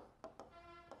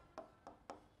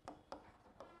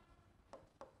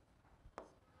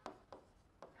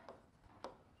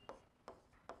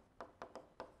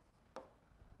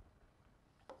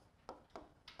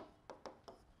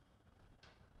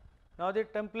 now the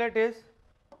template is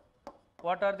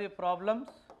what are the problems,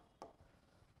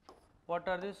 what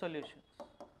are the solutions.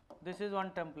 This is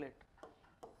one template.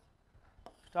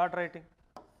 Start writing.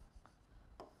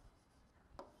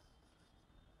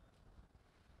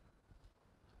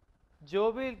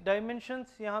 जो भी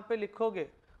dimensions यहाँ पे लिखोगे,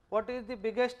 what is the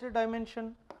biggest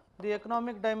dimension? The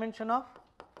economic dimension of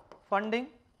funding,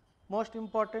 most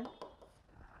important.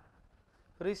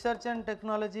 Research and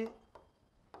technology,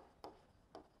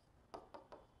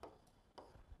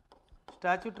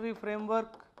 statutory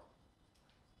framework,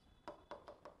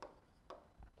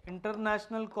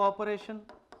 international cooperation.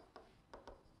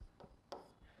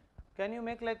 Can you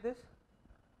make like this?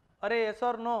 अरे yes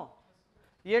or no?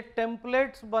 ये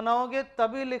templates बनाओगे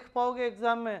तभी लिख पाओगे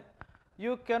एग्जाम में.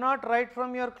 You cannot right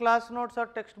from your class notes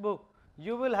और text book.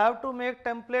 You will have to make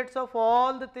templates of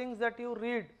all the things that you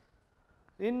read.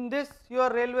 In this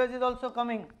your railways is also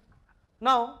coming.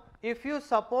 Now if you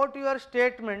support your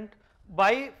statement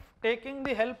by taking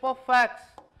the help of facts,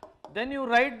 then you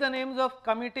right the names of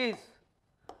committees,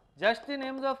 just the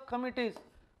names of committees.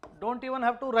 Don't even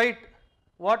have to right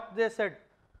what they said.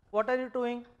 What are you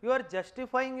doing? You are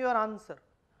justifying your answer.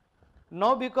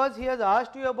 Now because he has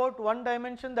asked you about one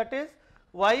dimension, that is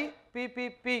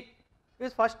YPPP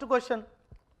is first question.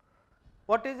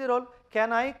 What is the role?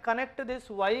 Can I connect this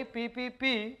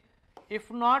YPPP?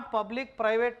 If not public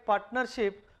private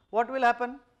partnership, what will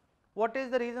happen? What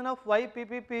is the reason of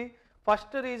YPPP?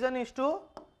 First reason is to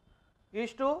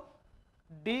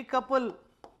decouple,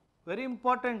 very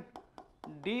important,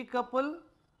 decouple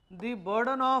the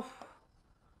burden of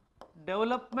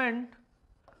development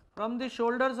from the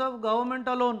shoulders of government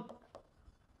alone.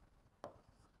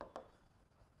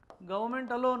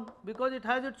 Government alone, because it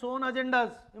has its own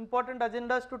agendas, important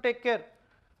agendas to take care,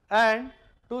 and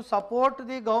to support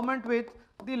the government with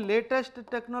the latest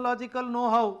technological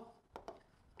know-how,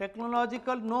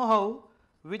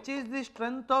 which is the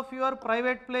strength of your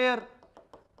private player,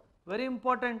 very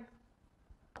important,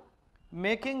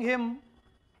 making him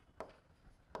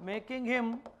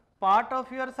part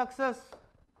of your success,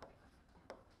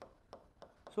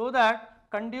 so that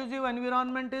conducive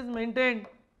environment is maintained.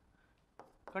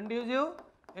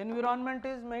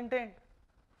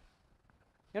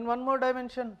 In one more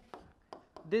dimension,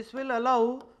 this will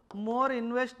allow more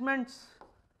investments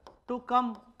to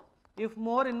come. If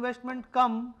more investment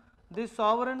come, the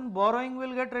sovereign borrowing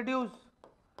will get reduced.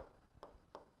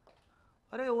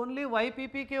 अरे only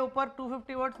YPP के ऊपर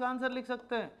 250 words का answer लिख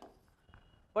सकते हैं,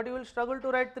 but you will struggle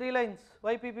to write 3 lines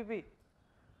YPPP,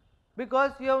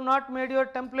 because you have not made your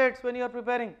templates when you are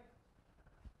preparing.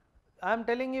 I am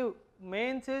telling you,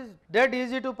 mains is dead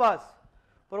easy to pass,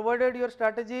 provided your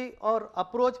strategy or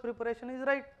approach preparation is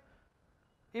right.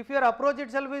 If your approach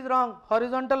itself is wrong,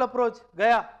 horizontal approach,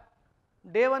 gaya,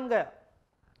 day 1 gaya.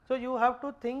 So you have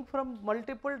to think from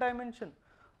multiple dimension.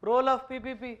 Role of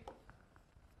PPP,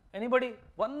 anybody?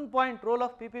 1 point, role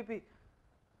of PPP.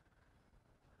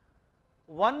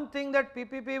 One thing that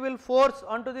PPP will force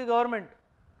onto the government.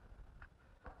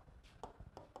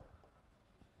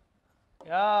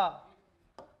 Yeah,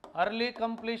 early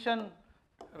completion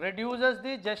reduces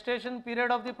the gestation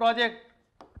period of the project.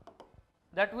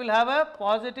 That will have a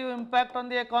positive impact on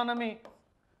the economy.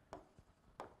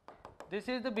 This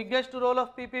is the biggest role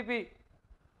of PPP.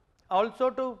 Also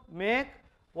to make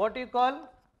what you call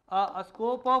a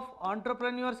scope of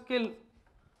entrepreneur skill.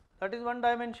 That is one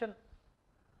dimension.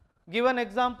 Give an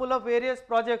example of various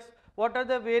projects. What are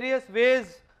the various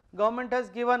ways government has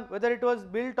given, whether it was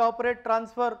built, operate,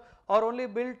 transfer, or only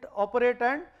built, operate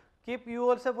and keep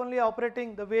yourself only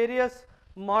operating, the various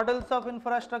models of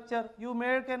infrastructure. You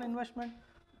make an investment.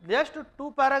 Just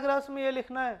 2 paragraphs में ये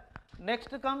लिखना है.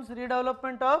 Next comes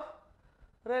redevelopment of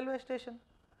railway station.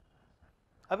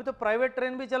 अभी तो private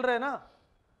train भी चल रहे हैं ना.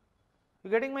 You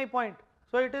getting my point?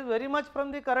 So it is very much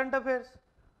from the current affairs.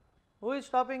 Who is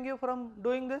stopping you from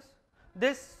doing this?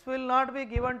 This will not be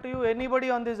given to you anybody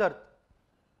on this earth.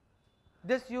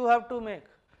 This you have to make,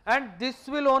 and this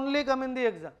will only come in the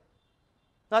exam.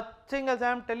 Nothing else.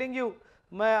 I am telling you,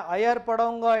 मैं IR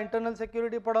पढ़ाऊंगा, internal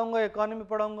security पढ़ाऊंगा, economy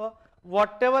पढ़ाऊंगा.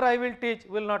 Whatever I will teach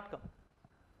will not come.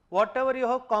 Whatever you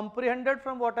have comprehended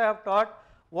from what I have taught,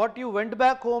 what you went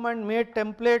back home and made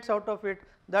templates out of it,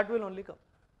 that will only come.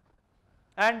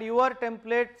 And your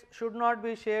templates should not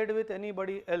be shared with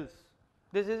anybody else.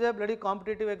 This is a bloody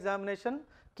competitive examination.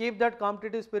 Keep that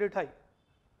competitive spirit high.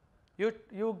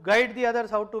 You guide the others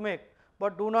how to make,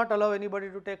 but do not allow anybody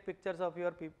to take pictures of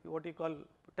your what you call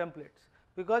templates,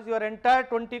 because your entire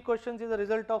 20 questions is a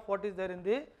result of what is there in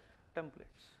the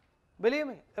templates. Believe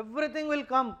me, everything will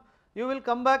come. You will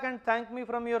come back and thank me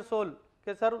from your soul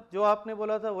कि sir जो आपने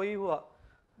बोला था वही हुआ.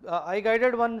 I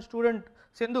guided one student,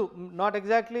 Sindhu, not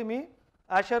exactly me,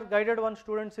 Asher guided one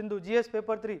student, Sindhu, GS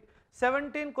paper 3.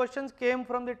 17 questions came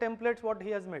from the templates what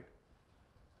he has made.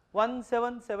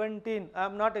 17, I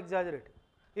am not exaggerating.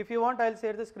 If you want, I will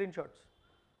share the screenshots.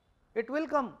 It will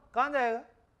come. कहाँ जाएगा?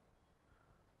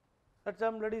 That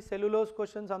some bloody cellulose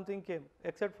question something came.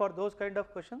 Except for those kind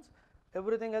of questions,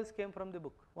 everything else came from the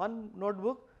book. One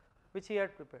notebook which he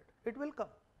had prepared. It will come.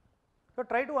 So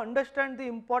try to understand the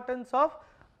importance of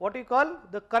what you call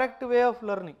the correct way of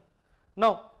learning.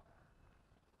 Now,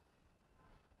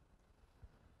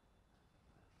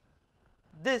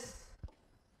 this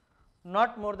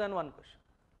not more than one question.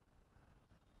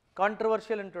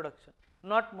 Controversial introduction,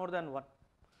 not more than one.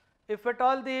 If at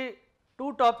all the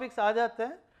two topics aa jate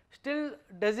hain, still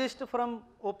desist from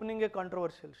opening a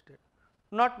controversial state.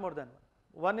 Not more than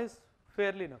one. One is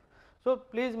fairly enough. So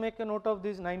please make a note of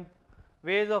these 9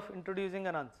 ways of introducing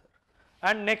an answer.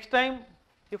 And next time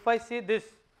if I see this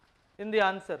in the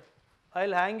answer, I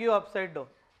will hang you upside down.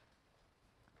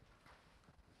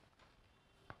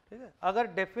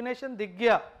 अगर definition दिख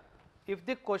गया, if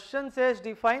the question says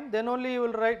define, then only you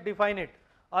will write define it,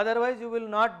 otherwise you will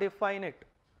not define it.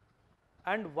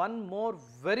 And one more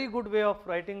very good way of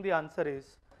writing the answer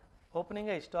is opening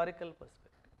a historical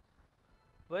perspective.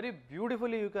 Very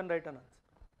beautifully you can write an answer.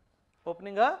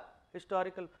 Opening a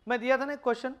historical. मैं दिया था ना एक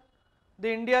question, the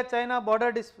India China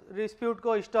border dispute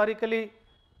को historically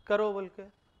करो बोल के,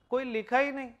 कोई लिखा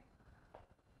ही नहीं,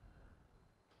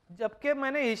 जबकि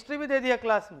मैंने हिस्ट्री भी दे दिया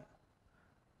क्लास में.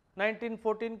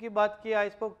 1914 की बात की, I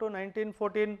spoke to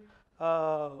 1914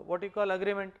 what you call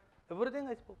agreement, everything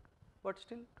I spoke, but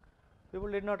still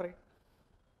people did not write.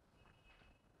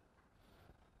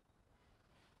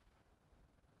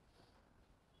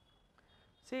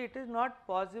 See, it is not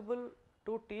possible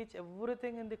to teach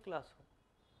everything in the classroom.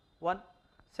 One.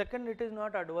 Second, it is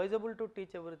not advisable to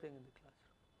teach everything in the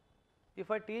classroom. If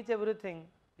I teach everything,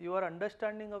 your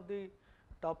understanding of the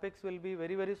topics will be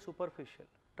very, very superficial.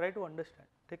 Try to understand.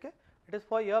 Okay? It is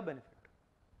for your benefit.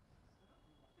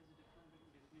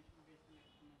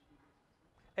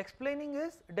 Explaining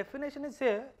is, definition is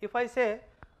say, if I say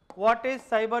what is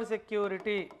cyber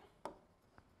security,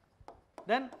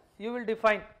 then you will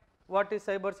define what is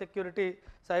cyber security.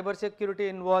 Cyber security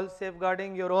involves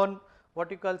safeguarding your own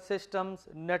what you call systems,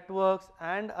 networks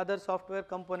and other software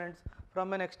components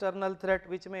from an external threat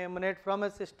which may emanate from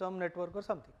a system, network or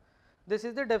something. This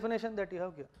is the definition that you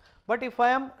have given. But if I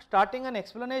am starting an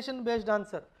explanation based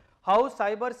answer, how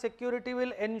cyber security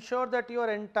will ensure that your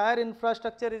entire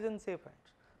infrastructure is in safe hands,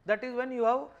 that is when you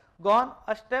have gone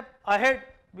a step ahead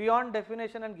beyond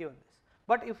definition and given this.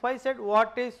 But if I said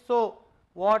what is so,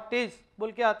 what is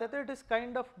बोल के आते थे, it is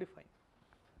kind of defined.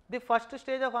 The first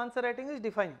stage of answer writing is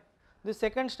defining. The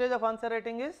second stage of answer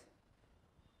writing is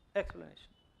explanation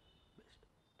based.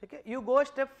 Okay? You go a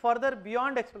step further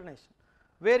beyond explanation.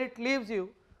 Where it leaves you,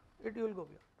 it you will go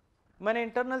beyond. मैंने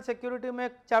internal security में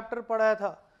एक chapter पढ़ाया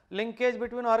था, linkage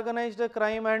between organized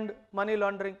crime and money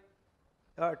laundering,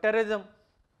 terrorism.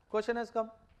 Question has come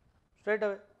straight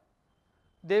away.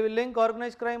 They will link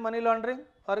organized crime, money laundering,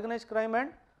 organized crime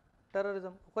and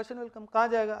terrorism. Question will come. कहाँ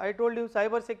जाएगा? I told you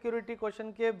cyber security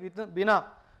question के बिना,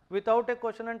 without a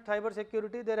question on cyber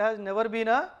security, there has never been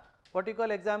a what you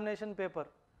call examination paper.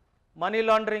 Money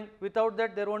laundering, without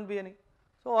that there won't be any.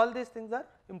 So all these things are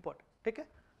important. Okay?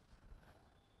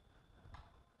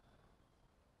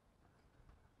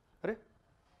 Right?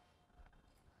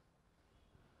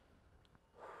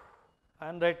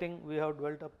 Handwriting we have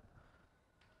dwelt up.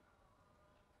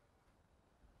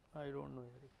 I don't know.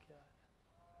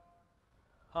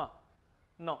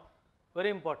 No, very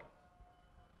important.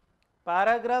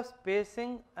 Paragraph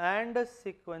spacing and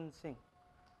sequencing.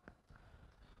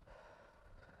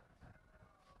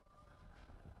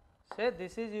 Say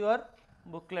this is your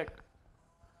booklet.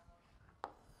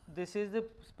 This is the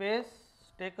space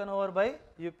taken over by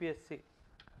UPSC.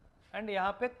 And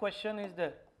यहाँ पे question is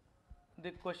there.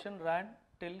 The question ran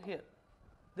till here.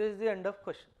 This is the end of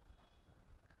question.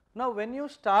 Now when you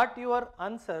start your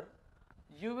answer,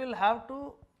 you will have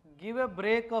to give a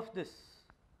break of this.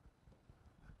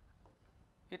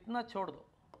 इतना छोड़ दो.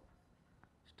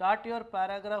 Start your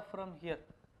paragraph from here.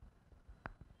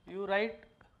 you write,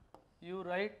 you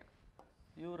write,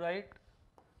 you write,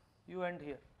 you end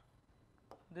here.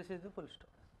 This is the full stop.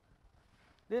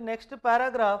 The next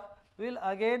paragraph will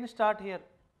again start here.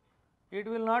 It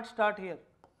will not start here.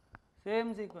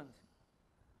 Same sequence.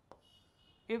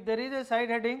 If there is a side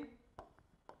heading,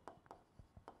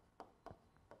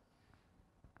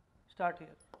 start here.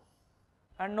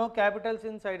 And no capitals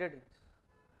in side headings.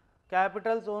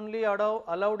 Capitals only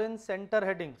allowed in center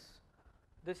headings.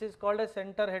 This is called a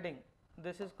center heading.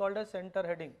 This is called a center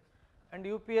heading. And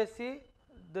UPSC,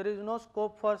 there is no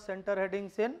scope for center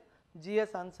headings in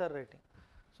GS answer writing.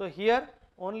 So here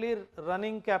only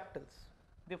running capitals.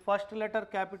 The first letter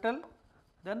capital,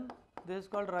 then this is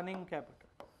called running capital,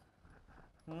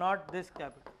 not this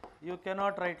capital. You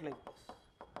cannot write like this.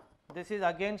 This is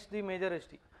against the major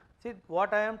ST. See,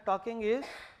 what I am talking is,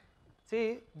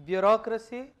 see,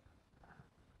 bureaucracy,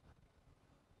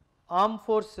 armed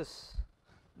forces,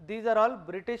 these are all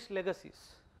British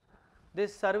legacies.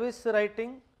 This service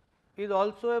writing is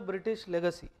also a British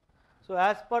legacy. So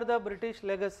as per the British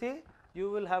legacy, you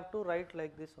will have to write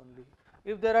like this only.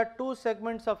 If there are two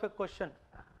segments of a question,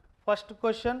 first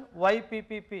question, why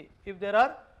PPP? If there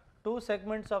are two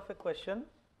segments of a question,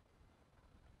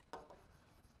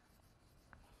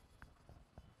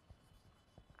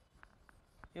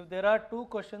 if there are two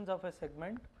questions of a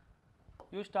segment,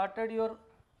 you started your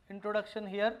introduction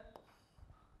here.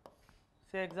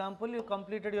 Say example, you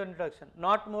completed your introduction,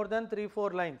 not more than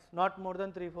 3-4 lines, not more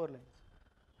than 3-4 lines.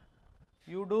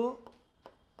 You do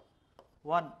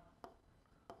 1,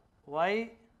 why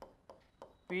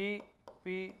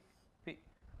PPP.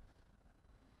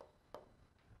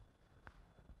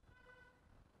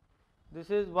 This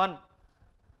is 1,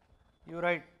 you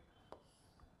write,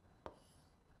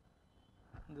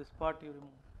 this part you remove.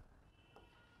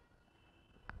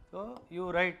 So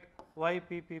you write why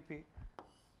PPP,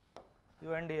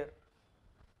 you end here.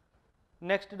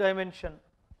 Next dimension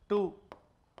 2,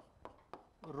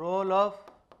 role of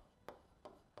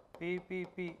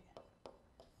PPP,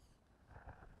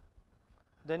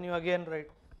 then you again write.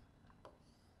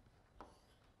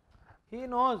 He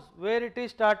knows where it is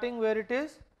starting, where it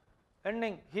is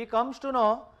ending. He comes to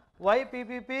know why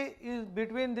PPP is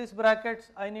between these brackets,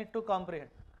 I need to comprehend.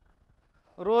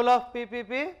 Role of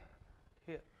PPP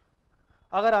here.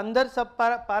 अगर अंदर सब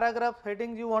paragraph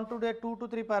headings you want to do 2 to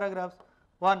 3 paragraphs,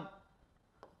 1,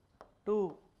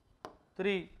 2,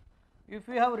 3. If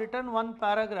you have written one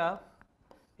paragraph,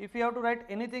 if you have to write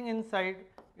anything inside,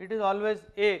 it is always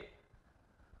A.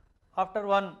 After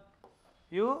 1,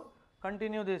 you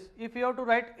continue this. If you have to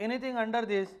write anything under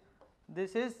this,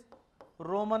 this is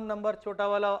Roman number chota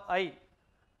wala I,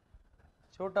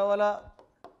 chota wala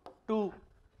 2.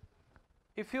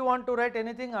 If you want to write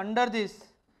anything under this,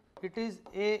 it is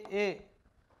AA.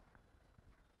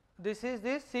 This is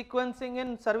the sequencing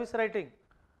in service writing.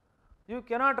 You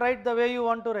cannot write the way you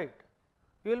want to write.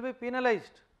 You will be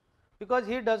penalized because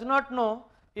he does not know,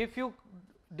 if you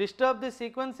disturb the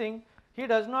sequencing, he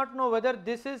does not know whether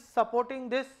this is supporting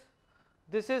this,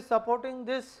 this is supporting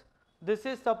this, this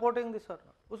is supporting this or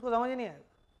not. उसको समझ ही नहीं आएगा.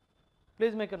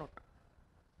 Please make a note.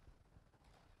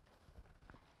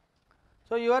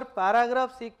 So your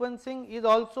paragraph sequencing is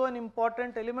also an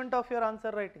important element of your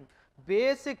answer writing.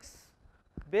 Basics.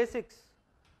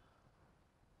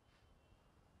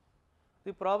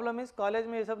 The problem is college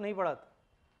में ये सब नहीं पढ़ाते.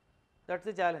 That's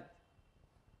the challenge.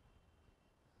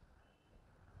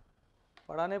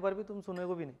 पढ़ाने पर भी तुम सुने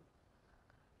को भी नहीं.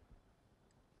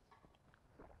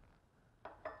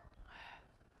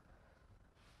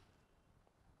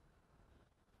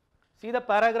 See the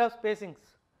paragraph spacings.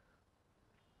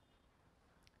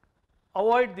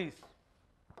 Avoid these.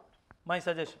 My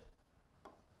suggestion.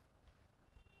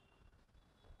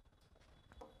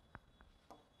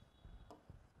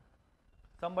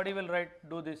 Somebody will write,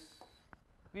 do this.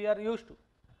 We are used to.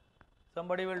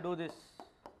 Somebody will do this.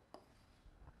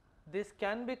 This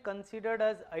can be considered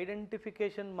as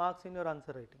identification marks in your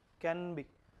answer writing. Can be.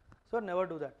 So never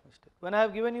do that mistake. When I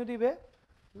have given you the way,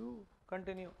 you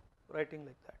continue writing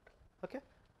like that. Okay.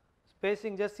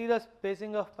 Spacing, just see the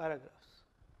spacing of paragraphs.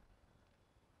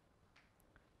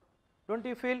 Don't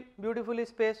you feel beautifully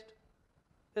spaced?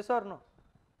 Yes or no?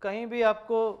 कहीं भी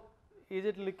आपको, is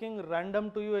it looking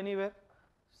random to you anywhere?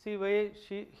 See why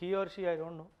he or she, I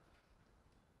don't know,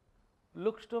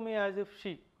 looks to me as if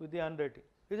she with the handwriting.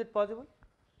 Is it possible?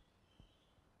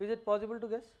 Is it possible to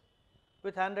guess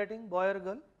with handwriting, boy or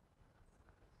girl?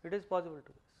 It is possible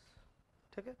to guess.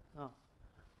 ठीक है? हाँ.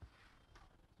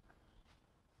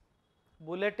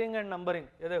 बुलेटिंग and numbering,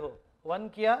 ये देखो 1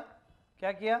 किया,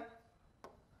 क्या किया?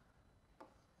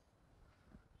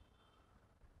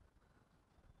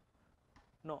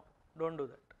 No, Don't do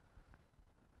that.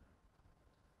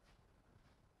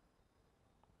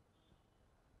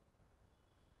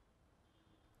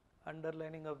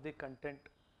 Underlining of the content,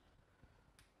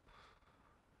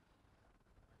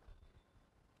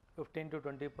 15 to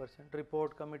 20%.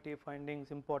 Report, committee,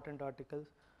 findings, important articles.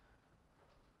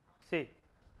 See,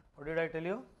 what did I tell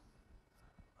you?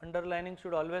 Underlining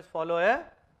should always follow a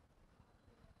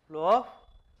flow of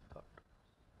thought.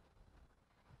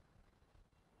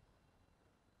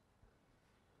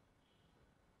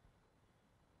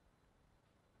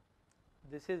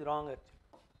 This is wrong actually.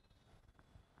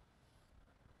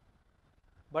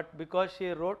 But because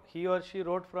he or she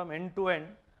wrote from end to end,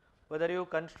 whether you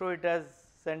construe it as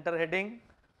center heading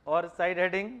or side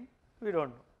heading, we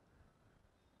don't know.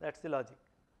 That's the logic.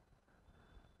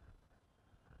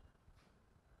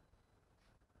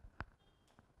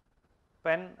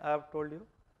 Pen, I have told you,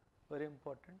 very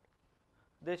important.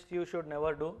 This you should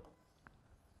never do.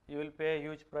 You will pay a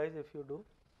huge price if you do.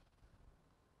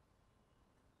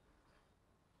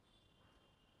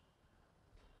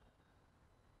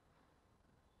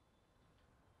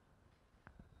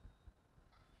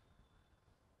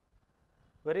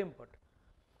 Very important.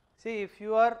 See, if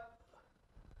you are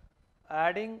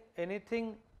adding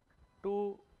anything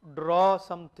to draw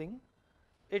something,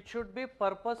 it should be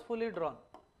purposefully drawn.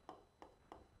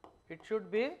 It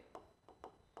should be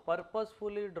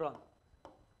purposefully drawn.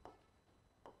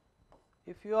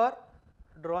 If you are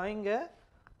drawing a,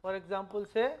 for example,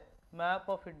 say map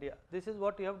of India, this is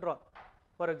what you have drawn,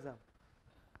 for example,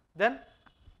 then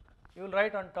you will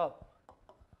write on top.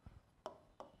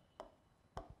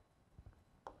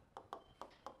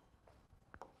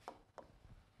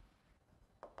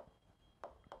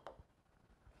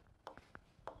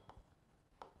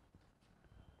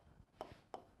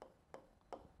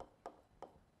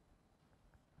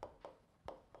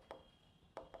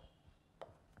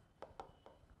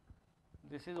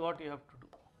 This is what you have to do.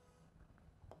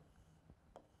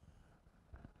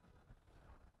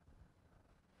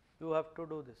 You have to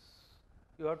do this.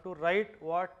 You have to write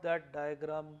what that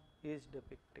diagram is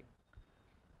depicting.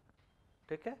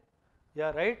 Okay?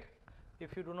 Yeah, right?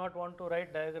 If you do not want to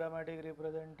write diagrammatic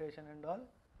representation and all,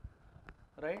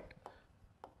 write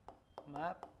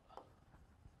map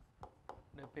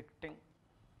depicting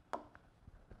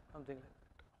something like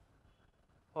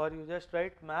that. Or you just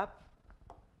write map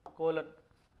colon.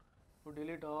 To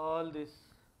delete all this,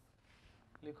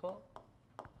 likho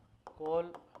coal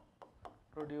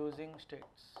producing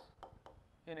states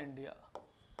in India.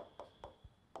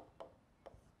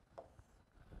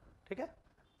 Okay?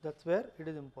 That's where it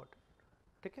is important.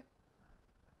 Okay?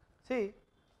 See,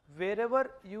 wherever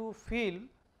you feel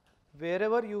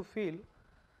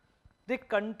the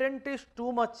content is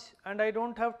too much and I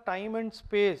don't have time and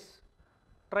space,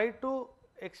 try to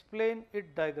explain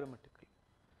it diagrammatically.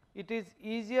 It is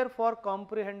easier for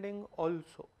comprehending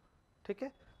also. Okay?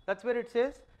 That's where it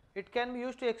says it can be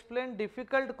used to explain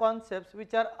difficult concepts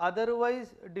which are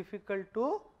otherwise difficult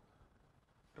to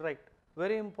write.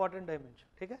 Very important dimension.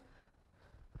 ठीक है?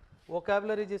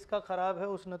 Vocabulary जिसका खराब है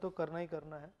उसने तो करना ही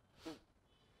करना है.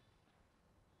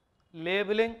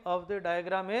 Labeling of the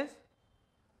diagram is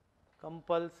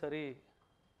compulsory.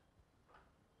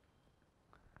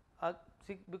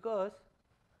 See, because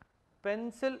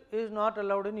pencil is not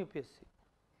allowed in UPSC.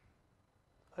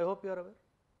 I hope you are aware.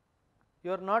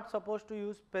 You are not supposed to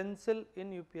use pencil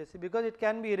in UPSC because it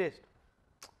can be erased.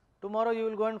 Tomorrow you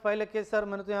will go and file a case, sir,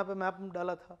 मैंने तो यहाँ पे map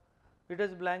डाला था. It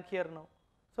is blank here now.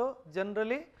 So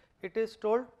generally it is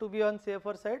told to be on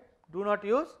safer side. Do not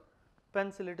use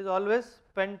pencil. It is always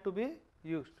pen to be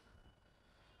used.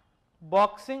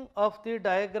 Boxing of the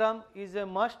diagram is a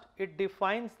must. It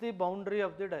defines the boundary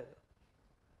of the diagram.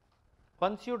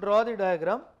 Once you draw the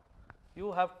diagram,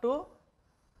 you have to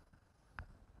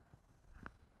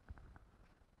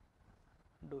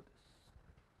do this.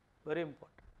 Very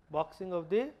important. Boxing of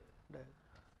the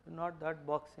diagram. Not that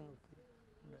boxing of the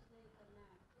diagram.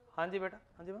 हाँ जी बेटा,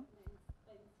 हाँ जी ma'am.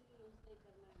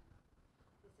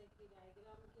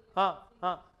 हाँ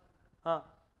हाँ हाँ.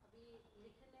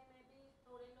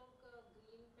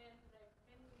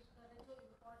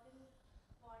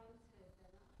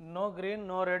 No green,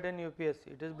 no red in UPSC.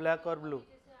 It is black or blue.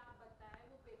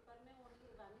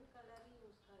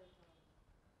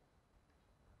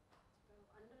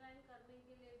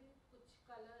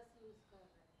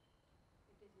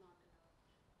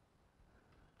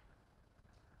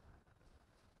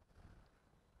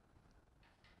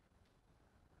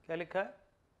 क्या लिखा है?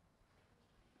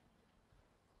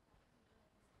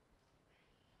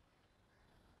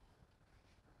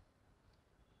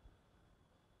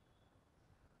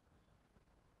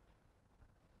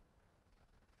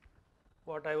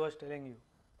 what I was telling you.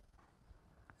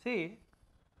 See,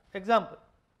 example.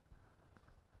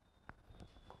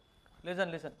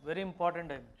 Listen, very important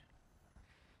dimension.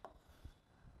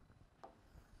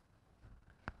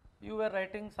 You were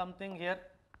writing something here,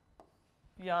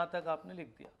 यहाँ तक आपने लिख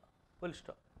दिया, full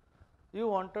stop. You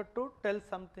wanted to tell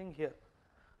something here.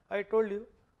 I told you,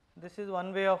 this is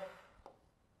one way of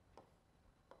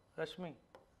Rashmi.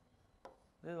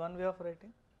 This is one way of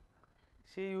writing.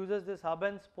 She uses this hub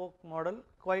and spoke model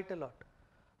quite a lot.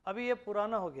 अभी ये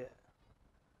पुराना हो गया है.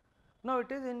 Now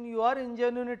it is in your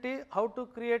ingenuity how to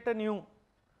create a new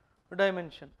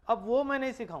dimension. अब वो मैं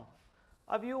नहीं सिखाऊँ.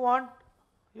 अब you want,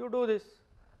 you do this.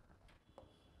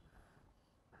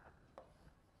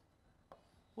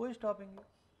 Who is stopping you?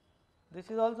 This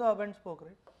is also hub and spoke,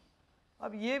 right?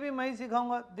 अब ये भी मैं ही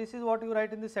सिखाऊंगा. This is what you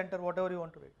write in the center, whatever you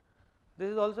want to write.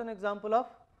 This is also an example of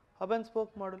hub and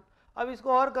spoke model. अब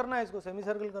इसको और करना है, इसको semi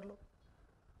circle कर लो.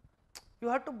 You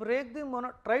have to break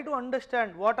the try to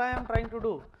understand what I am trying to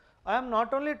do. I am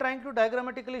not only trying to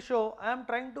diagrammatically show, I am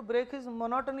trying to break his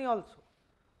monotony also.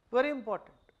 Very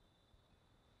important.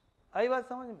 आई बात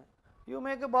समझ में? You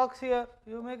make a box here,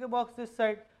 you make a box this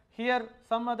side. Here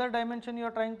some other dimension you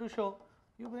are trying to show,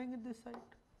 you bring it this side.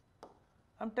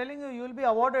 I am telling you, you will be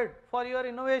awarded for your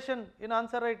innovation in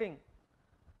answer writing,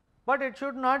 but it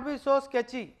should not be so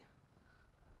sketchy.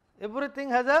 Everything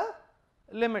has a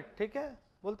limit. ठीक है,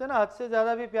 बोलते हैं ना, हद से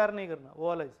ज़्यादा भी प्यार नहीं करना, वो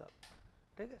वाला हिसाब.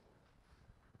 ठीक है.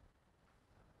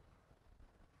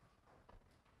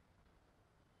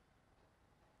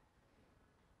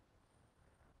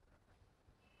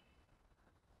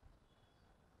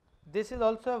 This is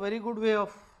also a very good way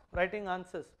of writing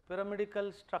answers,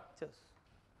 pyramidal structures.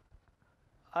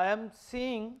 I am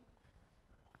seeing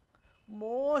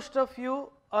most of you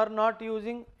are not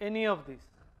using any of these.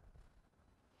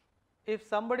 If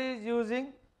somebody is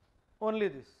using only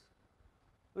this,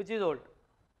 which is old,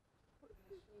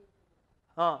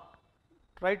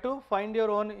 try to find your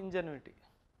own ingenuity.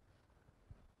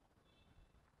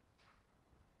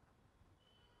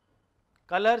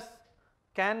 Colors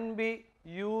can be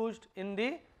used in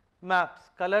the maps.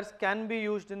 Colors can be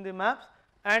used in the maps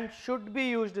and should be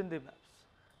used in the maps.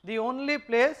 The only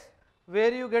place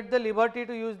where you get the liberty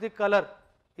to use the color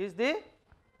is the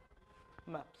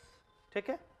maps.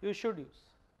 Okay? You should use.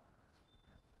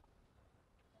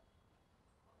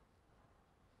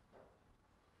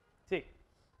 See,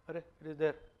 it is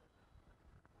there.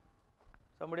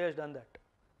 Somebody has done that.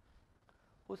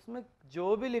 उसमें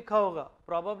जो भी लिखा होगा,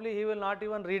 probably he will not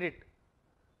even read it.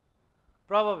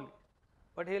 Probably,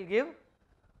 but he will give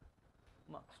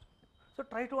marks. So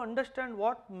try to understand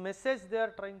what message they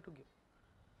are trying to give.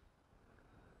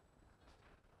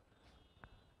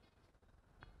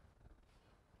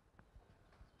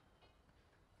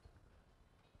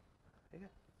 Okay.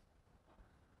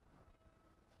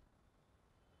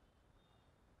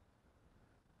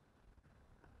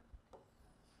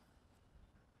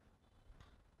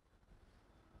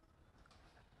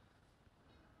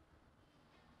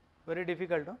 Very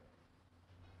difficult, huh?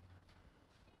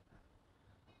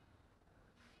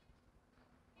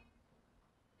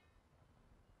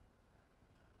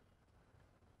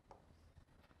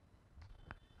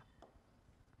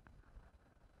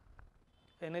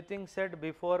 Anything said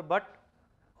before but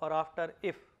or after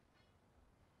if.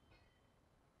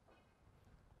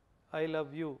 I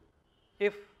love you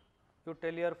if you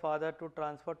tell your father to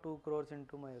transfer 2 crores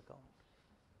into my account.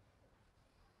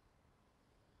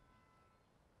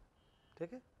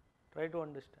 Okay? Try to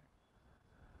understand.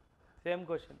 Same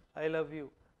question. I love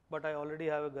you, but I already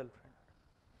have a girlfriend.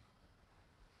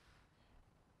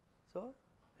 So,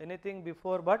 anything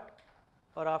before but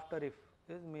or after if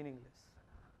is meaningless.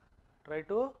 Try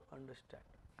to understand.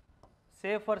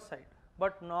 Safer side,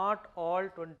 but not all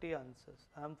 20 answers.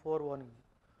 I am forewarning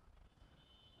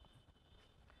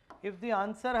you. If the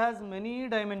answer has many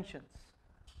dimensions,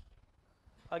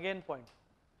 again point.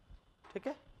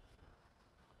 Okay?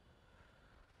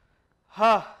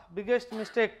 Biggest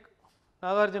mistake,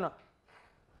 Nagarjuna,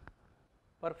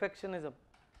 perfectionism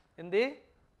in the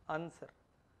answer.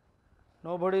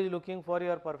 Nobody is looking for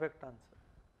your perfect answer.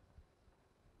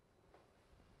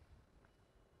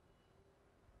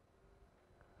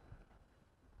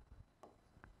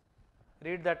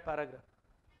 Read that paragraph.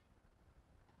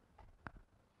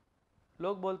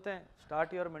 लोग बोलते हैं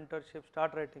start your mentorship,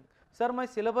 start writing. Sir, my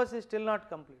syllabus is still not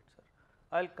complete, sir.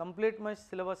 I'll complete my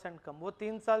syllabus and come. वो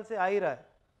 3 साल से आ ही रहा है,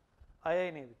 आया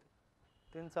ही नहीं अभी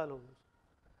तक, 3 साल हो गए.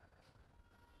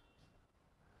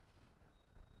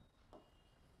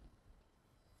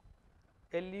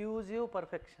 Elusive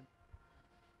perfection.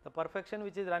 The perfection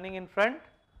which is running in front,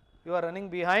 you are running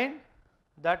behind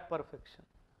that perfection.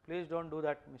 Please don't do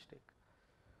that mistake.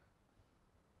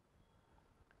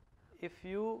 If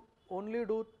you only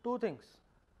do two things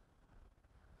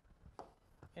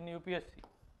in UPSC,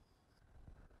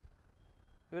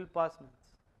 you will pass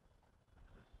maths.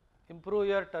 Improve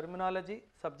your terminology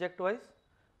subject wise,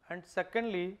 and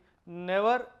secondly,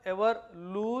 never ever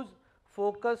lose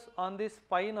focus on the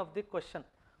spine of the question.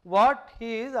 What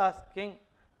he is asking,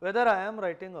 whether I am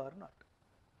writing or not.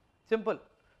 Simple.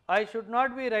 I should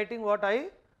not be writing what I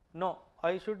know.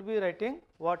 I should be writing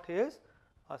what he is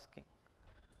asking.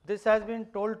 This has been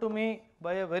told to me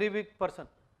by a very big person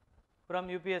from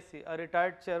UPSC, a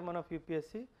retired chairman of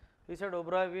UPSC. He said,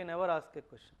 "OBEROI, we never ask a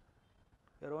question.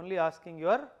 We are only asking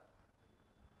your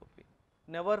opinion."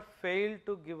 Never fail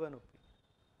to give an opinion.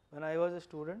 When I was a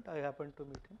student, I happened to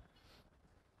meet him.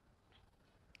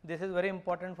 This is very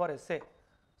important for essay.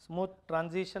 Smooth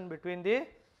transition between the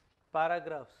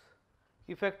paragraphs.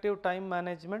 Effective time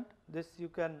management, this you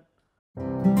can